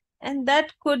nasally, and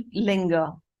that could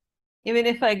linger. Even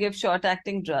if I give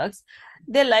short-acting drugs,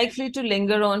 they're likely to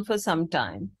linger on for some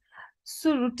time.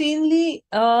 So routinely,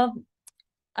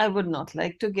 I would not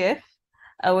like to give.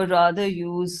 I would rather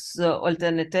use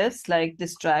alternatives like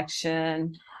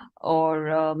distraction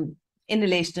or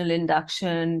inhalational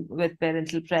induction with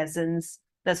parental presence.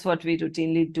 That's what we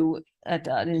routinely do at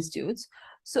our institutes.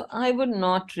 So I would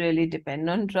not really depend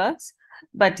on drugs.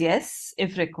 But yes,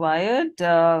 if required,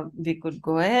 we could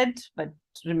go ahead. But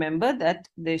remember that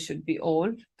they should be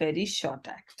all very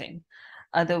short-acting.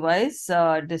 Otherwise,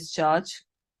 discharge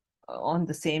on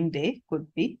the same day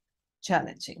could be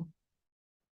challenging.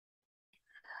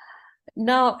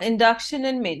 Now, induction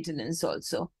and maintenance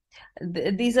also.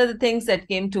 These are the things that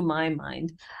came to my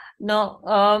mind. Now,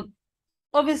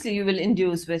 obviously, you will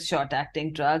induce with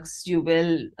short-acting drugs. You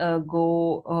will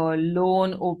go low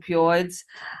on opioids.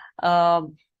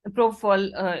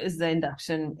 Propofol is the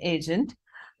induction agent,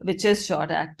 which is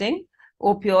short-acting.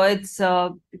 Opioids,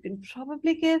 you can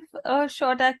probably give a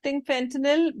short-acting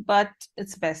fentanyl, but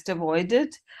it's best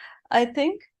avoided, I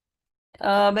think.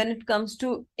 When it comes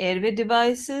to airway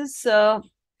devices, you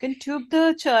can tube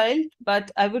the child,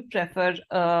 but I would prefer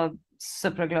a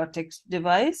supraglottic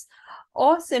device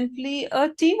or simply a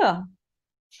TIVA.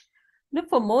 Now,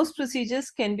 for most procedures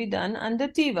can be done under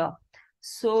TIVA.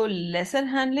 So lesser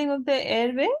handling of the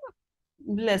airway,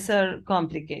 lesser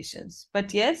complications.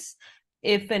 But yes,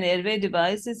 if an airway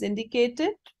device is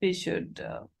indicated, we should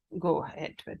go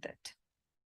ahead with it.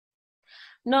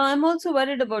 Now, I'm also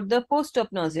worried about the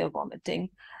post-op nausea vomiting.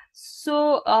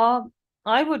 So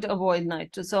I would avoid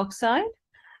nitrous oxide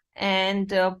and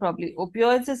probably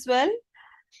opioids as well.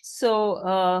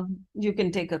 So you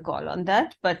can take a call on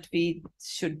that, but we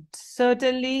should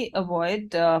certainly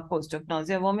avoid post-op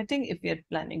nausea vomiting if we are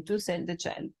planning to send the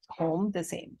child home the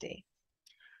same day.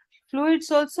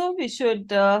 Fluids also, we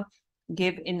should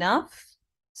give enough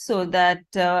so that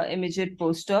immediate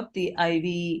post-op, the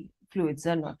IV fluids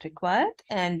are not required,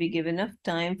 and we give enough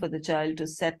time for the child to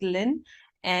settle in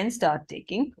and start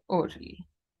taking orally.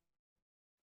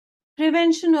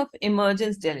 Prevention of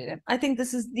emergence delirium. I think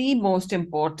this is the most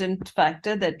important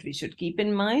factor that we should keep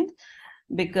in mind,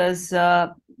 because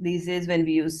these days when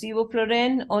we use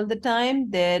sevoflurane all the time,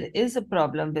 there is a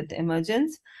problem with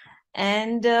emergence,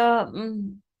 and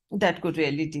that could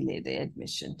really delay the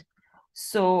admission.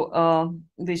 So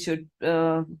we should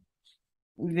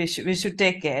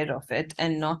take care of it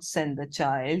and not send the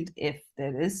child if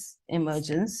there is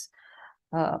emergence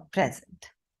present.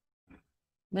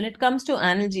 When it comes to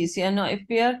analgesia, now if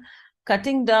we are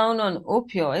cutting down on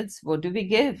opioids, what do we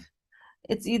give?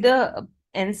 It's either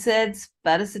NSAIDs,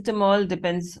 paracetamol,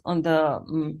 depends on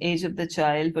the age of the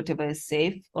child, whatever is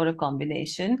safe, or a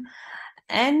combination.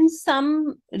 And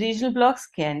some regional blocks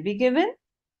can be given.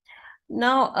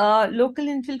 Now, local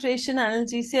infiltration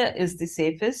analgesia is the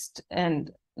safest and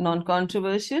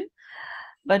non-controversial.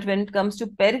 But when it comes to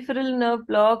peripheral nerve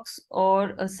blocks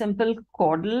or a simple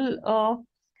caudal,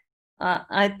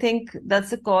 I think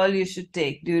that's a call you should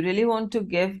take. Do you really want to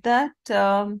give that?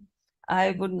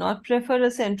 I would not prefer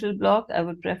a central block. I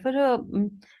would prefer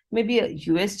maybe a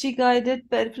USG guided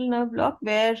peripheral nerve block.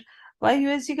 Why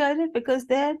USG guided? Because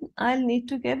then I'll need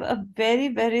to give a very,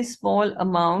 very small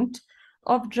amount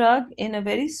of drug in a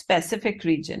very specific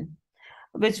region,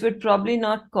 which would probably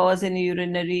not cause any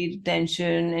urinary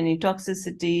retention, any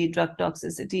toxicity, drug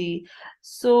toxicity.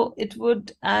 So it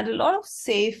would add a lot of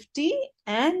safety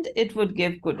and it would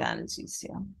give good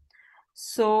analgesia.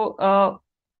 So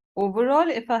overall,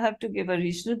 if I have to give a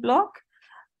regional block,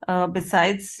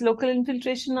 besides local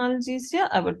infiltration analgesia,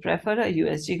 I would prefer a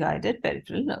USG guided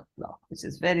peripheral nerve block, which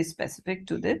is very specific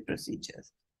to the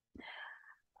procedures.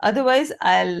 Otherwise,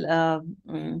 I'll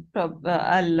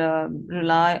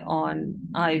rely on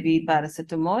IV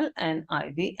paracetamol and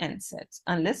IV NSAIDs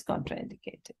unless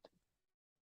contraindicated.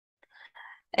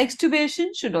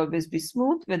 Extubation should always be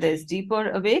smooth, whether it's deep or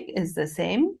awake is the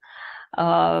same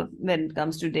when it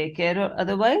comes to daycare or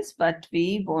otherwise, but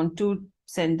we want to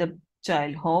send the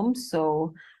child home,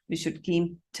 so we should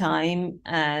keep time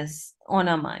as on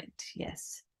our mind.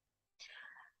 Yes.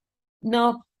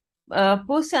 Now,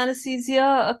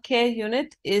 post-anesthesia care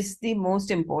unit is the most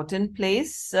important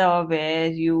place where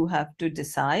you have to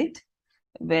decide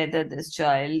whether this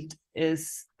child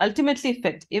is ultimately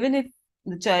fit. Even if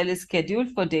the child is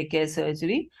scheduled for daycare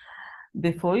surgery,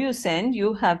 before you send,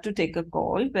 you have to take a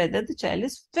call whether the child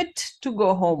is fit to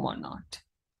go home or not.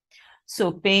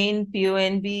 So pain,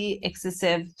 PONV,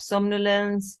 excessive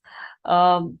somnolence,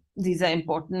 these are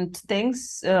important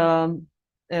things.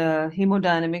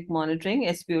 Hemodynamic monitoring,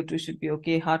 SpO2 should be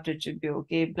okay, heart rate should be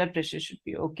okay, blood pressure should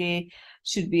be okay,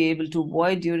 should be able to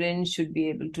void urine, should be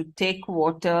able to take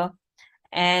water,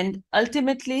 and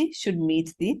ultimately should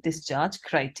meet the discharge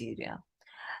criteria.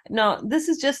 Now, this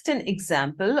is just an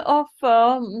example of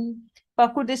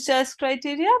PACU discharge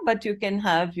criteria, but you can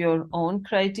have your own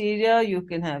criteria, you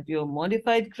can have your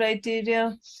modified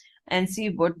criteria and see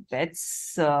what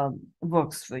best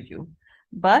works for you.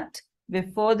 But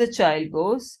before the child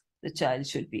goes, the child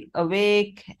should be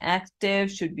awake,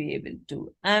 active, should be able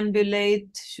to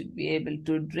ambulate, should be able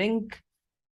to drink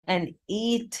and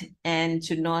eat, and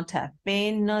should not have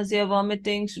pain, nausea,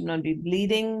 vomiting, should not be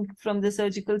bleeding from the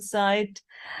surgical site.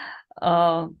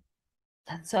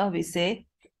 That's how we say.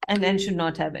 And then should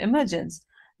not have emergence.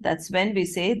 That's when we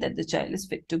say that the child is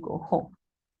fit to go home.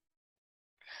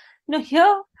 Now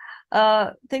here,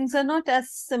 things are not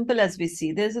as simple as we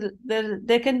see.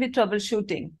 There can be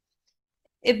troubleshooting.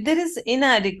 If there is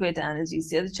inadequate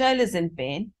analgesia, the child is in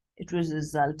pain, it will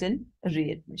result in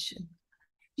readmission.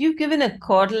 You've given a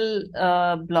caudal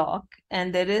block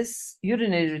and there is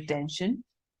urinary retention,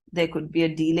 there could be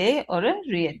a delay or a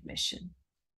readmission.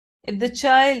 If the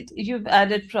child, you've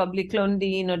added probably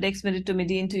clonidine or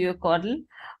dexmedetomidine to your caudal,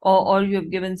 or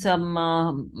you've given some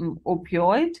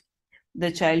opioid,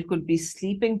 the child could be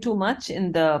sleeping too much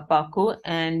in the PACU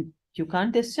and you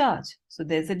can't discharge. So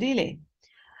there's a delay.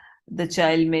 The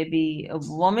child may be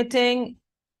vomiting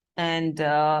and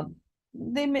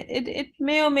it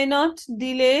may or may not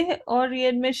delay or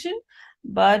readmission,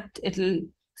 but it'll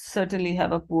certainly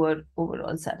have a poor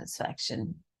overall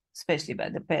satisfaction, especially by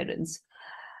the parents.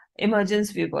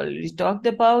 Emergence, we've already talked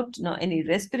about. Now, any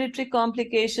respiratory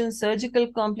complications, surgical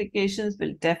complications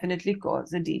will definitely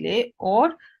cause a delay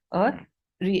or a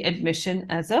readmission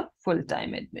as a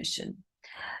full-time admission.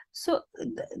 So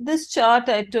this chart,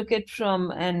 I took it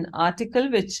from an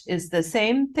article, which is the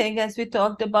same thing as we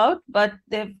talked about, but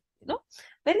they've,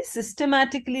 very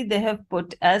systematically, they have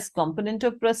put as component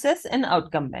of process and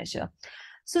outcome measure.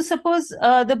 So suppose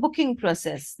the booking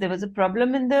process, there was a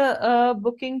problem in the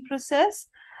booking process.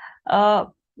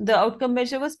 The outcome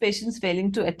measure was patients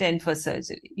failing to attend for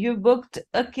surgery. You booked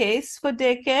a case for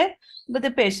daycare, but the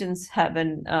patients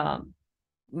haven't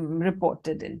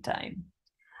reported in time.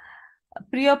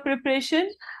 Pre-op preparation,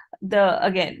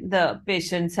 again, the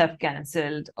patients have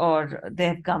cancelled or they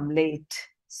have come late.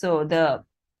 So the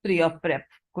pre-op prep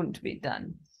couldn't be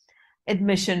done.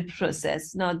 Admission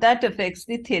process. Now that affects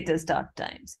the theatre start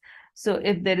times. So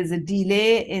if there is a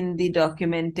delay in the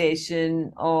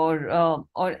documentation or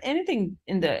anything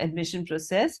in the admission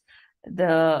process,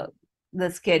 the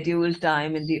scheduled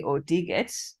time in the OT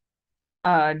gets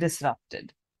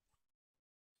disrupted.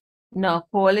 Now,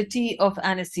 quality of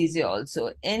anesthesia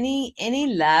also. Any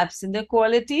lapse in the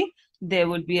quality, there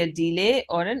would be a delay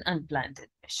or an unplanned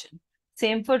admission.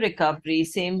 Same for recovery,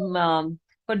 same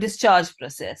for discharge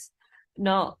process.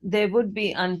 Now, there would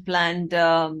be unplanned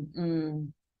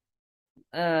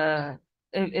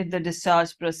if the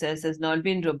discharge process has not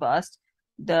been robust,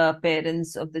 the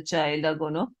parents of the child are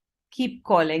going to keep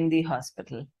calling the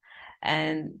hospital.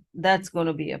 And that's going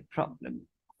to be a problem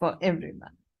for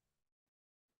everyone.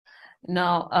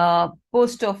 Now,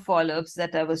 post-op follow-ups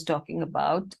that I was talking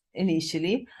about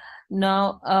initially.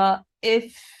 Now,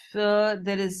 if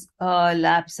there is a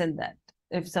lapse in that,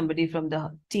 if somebody from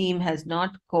the team has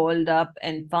not called up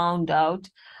and found out,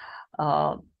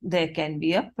 there can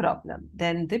be a problem.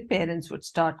 Then the parents would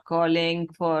start calling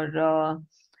for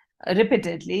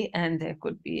repeatedly, and there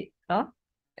could be a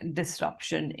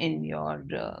disruption in your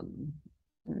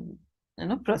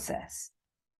process.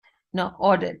 Now,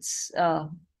 audits.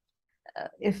 I'll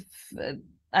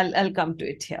come to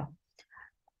it here.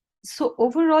 So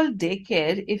overall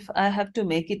daycare, if I have to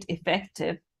make it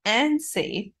effective and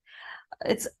safe,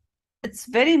 it's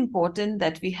very important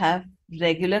that we have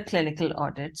regular clinical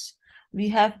audits. We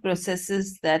have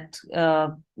processes that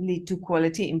lead to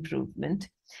quality improvement.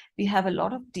 We have a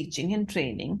lot of teaching and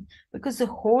training, because the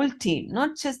whole team,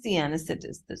 not just the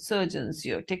anesthetists, the surgeons,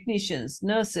 your technicians,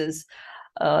 nurses,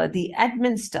 the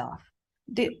admin staff,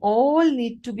 they all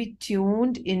need to be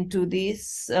tuned into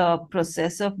this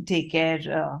process of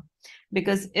daycare,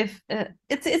 because if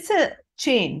it's a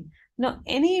chain. Now,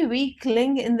 any weak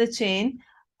link in the chain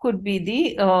could be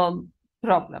the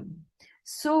problem.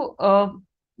 So,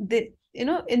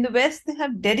 in the West, they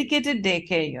have dedicated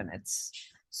daycare units.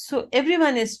 So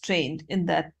everyone is trained in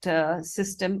that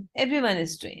system. Everyone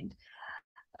is trained.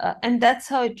 And that's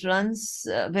how it runs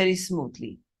very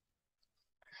smoothly.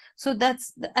 So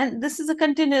and this is a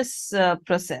continuous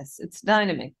process. It's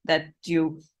dynamic, that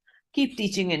you keep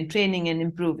teaching and training and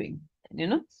improving,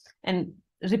 and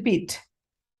repeat.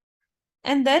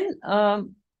 And then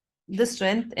the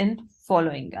strength in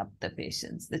following up the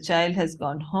patients. The child has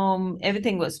gone home.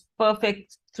 Everything was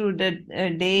perfect through the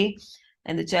day,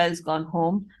 and the child's gone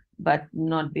home, but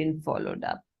not been followed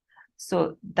up.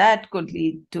 So that could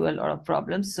lead to a lot of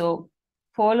problems. So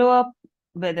follow up,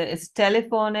 whether it's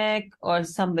telephonic or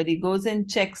somebody goes and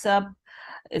checks up,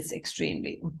 it's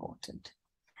extremely important.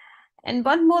 And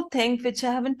one more thing which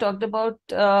I haven't talked about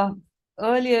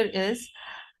earlier is,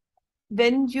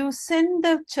 when you send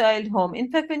the child home, in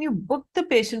fact, when you book the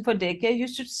patient for daycare, you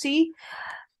should see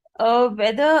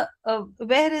where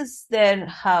is their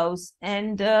house,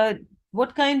 and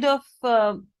what kind of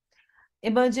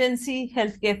emergency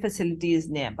healthcare facility is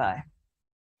nearby.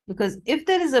 Because if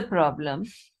there is a problem,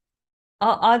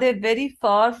 are they very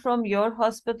far from your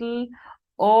hospital,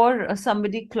 or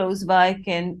somebody close by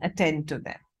can attend to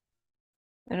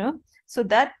them? So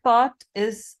that part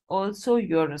is also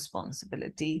your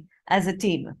responsibility as a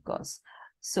team, of course.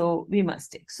 So we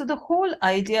must take. So the whole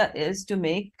idea is to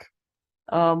make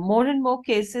more and more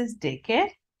cases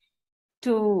daycare,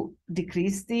 to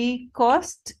decrease the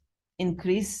cost,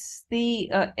 increase the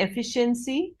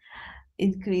efficiency,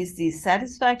 increase the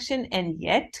satisfaction, and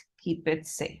yet keep it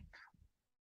safe.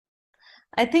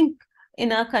 I think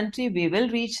in our country, we will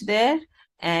reach there.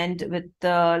 And with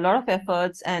a lot of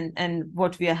efforts and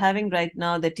what we are having right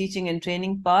now, the teaching and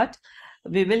training part,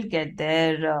 we will get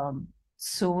there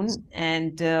soon.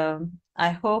 And I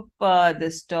hope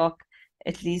this talk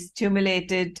at least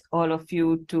stimulated all of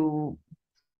you to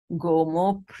go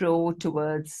more pro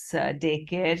towards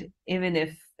daycare, even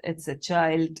if it's a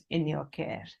child in your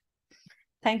care.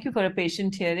 Thank you for a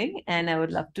patient hearing, and I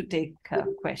would love to take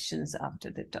questions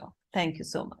after the talk. Thank you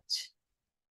so much.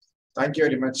 Thank you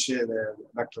very much,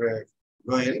 Dr.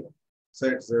 Goyal. So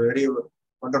it's a very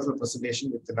wonderful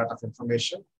presentation with a lot of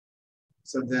information.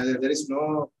 So there is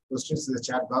no questions in the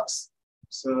chat box.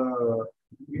 So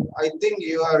I think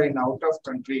you are in out of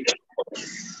country.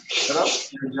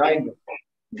 You joined.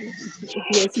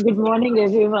 Yes, good morning,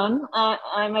 everyone.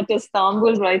 I'm at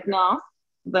Istanbul right now,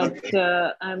 but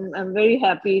I'm very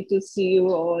happy to see you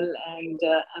all, and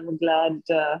I'm glad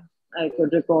I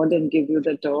could record and give you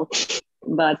the talk.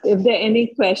 But if there are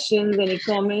any questions, any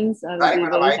comments, I will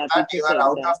be very happy to thought you share are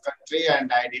out them. of country,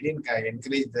 and I didn't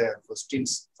encourage the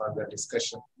questions for the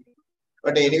discussion.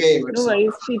 But anyway, no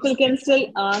worries. People can still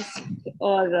ask,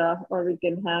 or we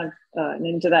can have an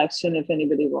interaction if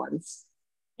anybody wants.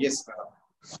 Yes, madam.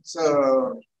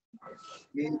 So,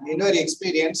 in your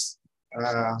experience,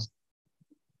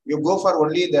 you go for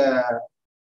only the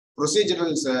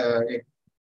procedurals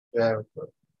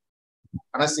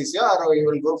anesthesia, or you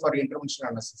will go for interventional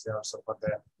anesthesia also for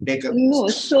the daycare? No,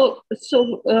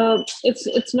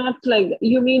 it's not like,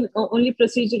 you mean only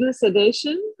procedural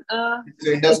sedation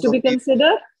to be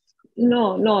considered?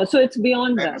 No. So it's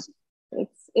beyond that.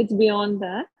 It's beyond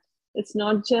that. It's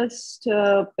not just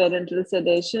parenteral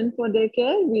sedation for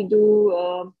daycare. We do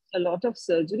a lot of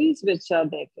surgeries which are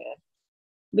daycare,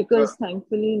 because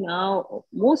thankfully now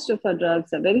most of our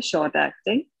drugs are very short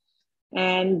acting,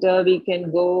 and we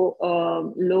can go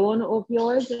low on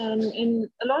opioids, and in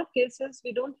a lot of cases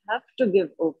we don't have to give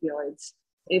opioids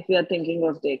if we are thinking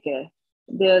of daycare.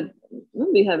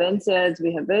 We have NSAIDs,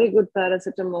 we have very good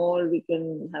paracetamol, we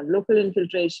can have local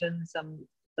infiltration, some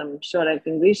short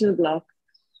acting regional block.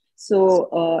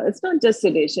 So it's not just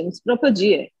sedation, it's proper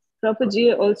GA. Proper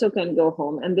GA also can go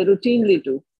home, and they routinely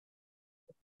do.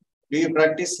 Do you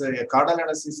practice caudal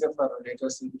anesthesia for later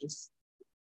surgeries?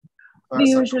 We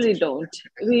usually don't.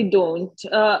 We don't,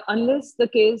 unless the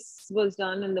case was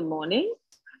done in the morning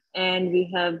and we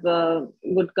have a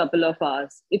good couple of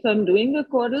hours. If I'm doing a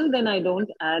caudal, then I don't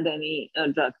add any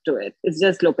drug to it. It's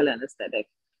just local anesthetic.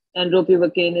 And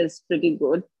ropivacaine is pretty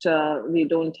good. We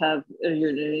don't have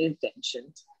urinary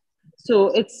retention.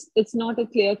 So it's not a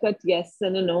clear-cut yes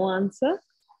and a no answer.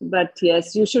 But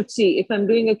yes, you should see. If I'm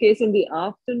doing a case in the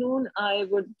afternoon, I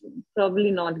would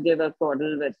probably not give a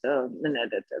caudal with an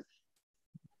additive.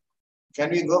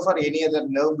 Can we go for any other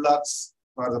nerve blocks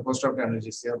for the post-operative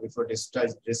anesthesia before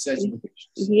discharging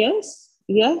patients?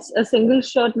 Yes. A single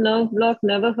shot nerve block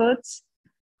never hurts.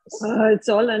 It's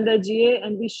all under GA,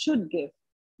 and we should give,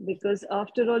 because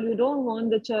after all, you don't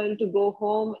want the child to go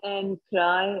home and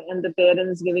cry and the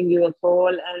parents giving you a call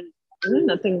and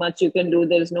nothing much you can do.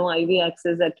 There's no IV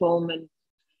access at home.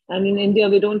 And in India,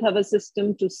 we don't have a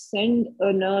system to send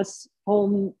a nurse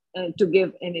home to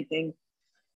give anything.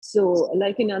 So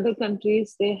like in other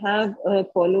countries, they have a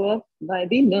follow-up by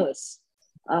the nurse.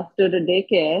 After the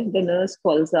daycare, the nurse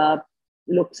calls up,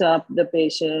 looks up the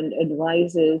patient,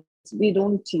 advises. We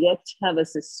don't yet have a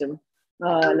system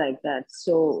like that.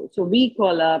 So we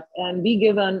call up and we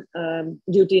give a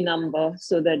duty number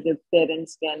so that the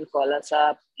parents can call us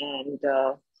up and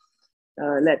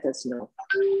let us know.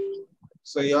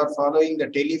 So you are following the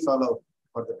tele-follow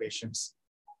for the patients?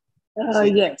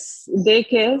 Yes,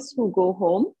 daycares who go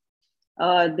home,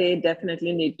 they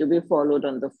definitely need to be followed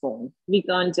on the phone. We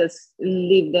can't just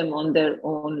leave them on their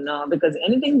own because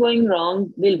anything going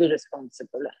wrong, we'll be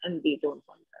responsible, and we don't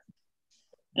want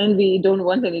that. And we don't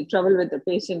want any trouble with the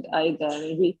patient either.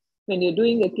 When you're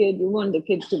doing a kid, you want the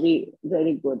kid to be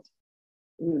very good.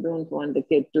 You don't want the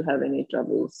kid to have any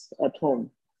troubles at home.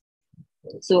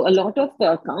 So a lot of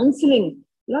counseling,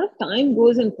 a lot of time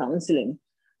goes in counseling.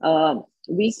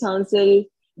 We counsel,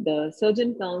 the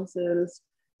surgeon counsels,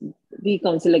 we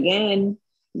counsel again,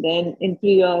 then in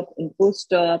pre-op, in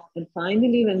post-op, and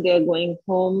finally when they're going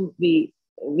home, we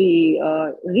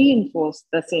reinforce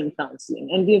the same counseling.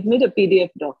 And we have made a PDF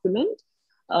document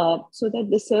so that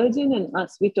the surgeon and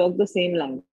us, we talk the same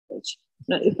language.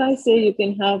 Now, if I say you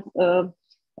can have,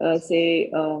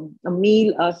 a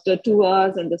meal after 2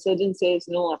 hours and the surgeon says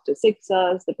no after 6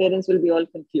 hours, the parents will be all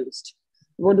confused.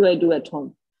 What do I do at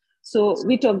home? So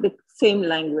we talk the same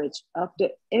language. After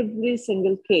every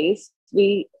single case,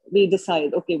 we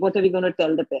decide, okay, what are we going to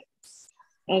tell the parents?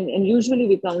 And usually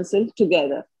we counsel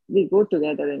together. We go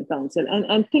together and counsel.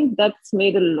 And I think that's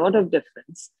made a lot of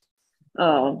difference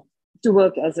to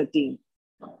work as a team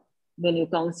when you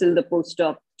counsel the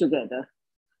post-op together.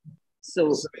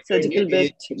 So surgical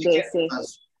bed, they say.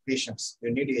 Patients,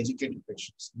 you need to educate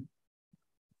patients.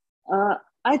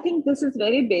 I think this is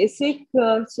very basic,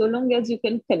 so long as you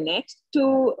can connect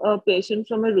to a patient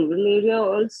from a rural area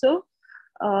also.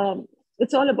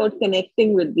 It's all about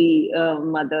connecting with the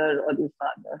mother or the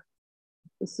father.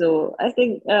 So I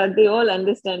think they all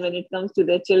understand when it comes to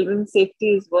their children, safety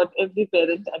is what every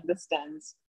parent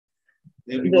understands.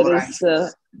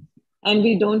 And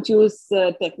we don't use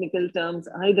technical terms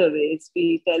either ways.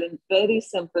 We tell in very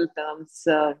simple terms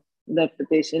that the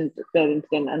parent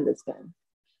can understand.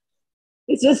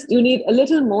 It's just you need a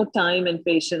little more time and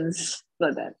patience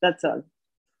for that. That's all.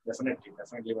 Definitely,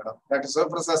 madam. Dr.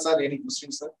 Surprasad sir, any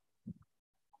questions, sir?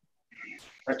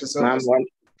 Dr. Ma'am,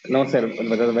 no, sir. It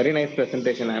was a very nice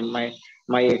presentation.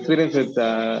 My experience with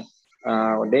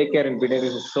daycare and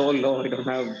pediatrics is so low. I don't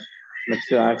have much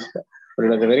to ask. But it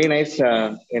was a very nice,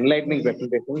 enlightening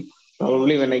presentation.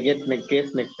 Probably when I get my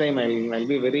case next time, I'll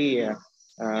be very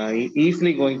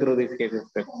easily going through these cases.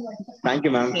 Thank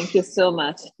you, ma'am. Thank you so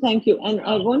much. Thank you. And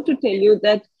I want to tell you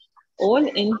that all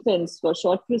infants for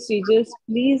short procedures,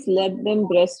 please let them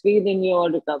breastfeed in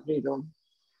your recovery room.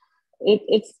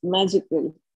 It's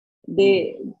magical.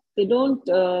 They they don't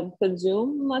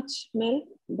consume much milk,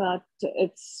 but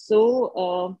it's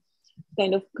so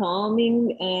kind of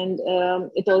calming, and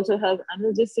it also has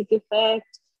analgesic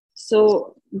effect.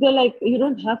 So they're like, you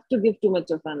don't have to give too much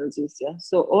of analgesia.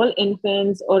 So all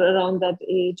infants or around that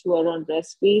age who are on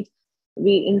breastfeed,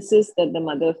 we insist that the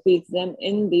mother feeds them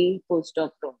in the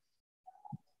post-op room.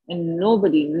 And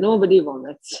nobody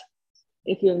vomits.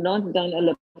 If you've not done a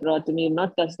laparotomy, you've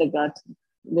not touched the gut,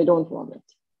 they don't vomit.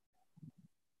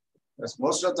 Yes,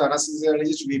 most of the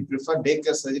anesthesiologists, we prefer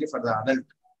daycare surgery for the adult.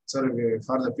 So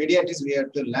for the pediatrics, we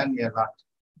have to learn a lot.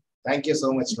 Thank you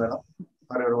so much, madam,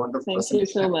 for your wonderful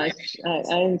presentation. Thank you so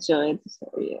much. I enjoyed. So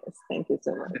yes, thank you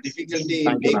so much. The difficulty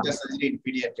in daycare surgery in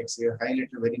pediatrics, you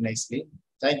highlighted very nicely.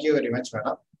 Thank you very much,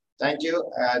 madam. Thank you,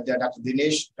 Dr.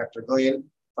 Dinesh, Dr. Goyal,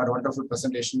 for a wonderful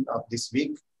presentation of this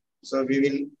week. So we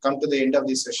will come to the end of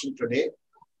this session today.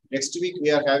 Next week, we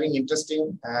are having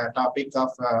interesting topic of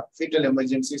fetal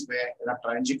emergencies by Dr.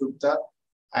 Anji Gupta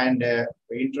and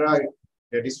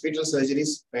that is fetal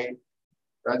surgeries by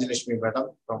Rajalashmi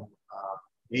Madam from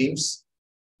AIMS.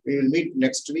 We will meet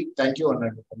next week. Thank you.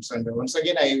 Once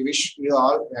again, I wish you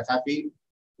all a happy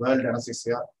World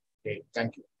Anesthesia Day.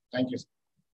 Thank you. Thank you.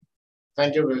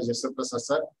 Thank you, Joseph Prasad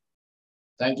sir.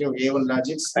 Thank you, A1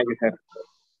 Logics. Thank you, sir.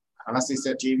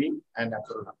 Anaesthesia TV and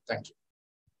Akuruna. Thank you.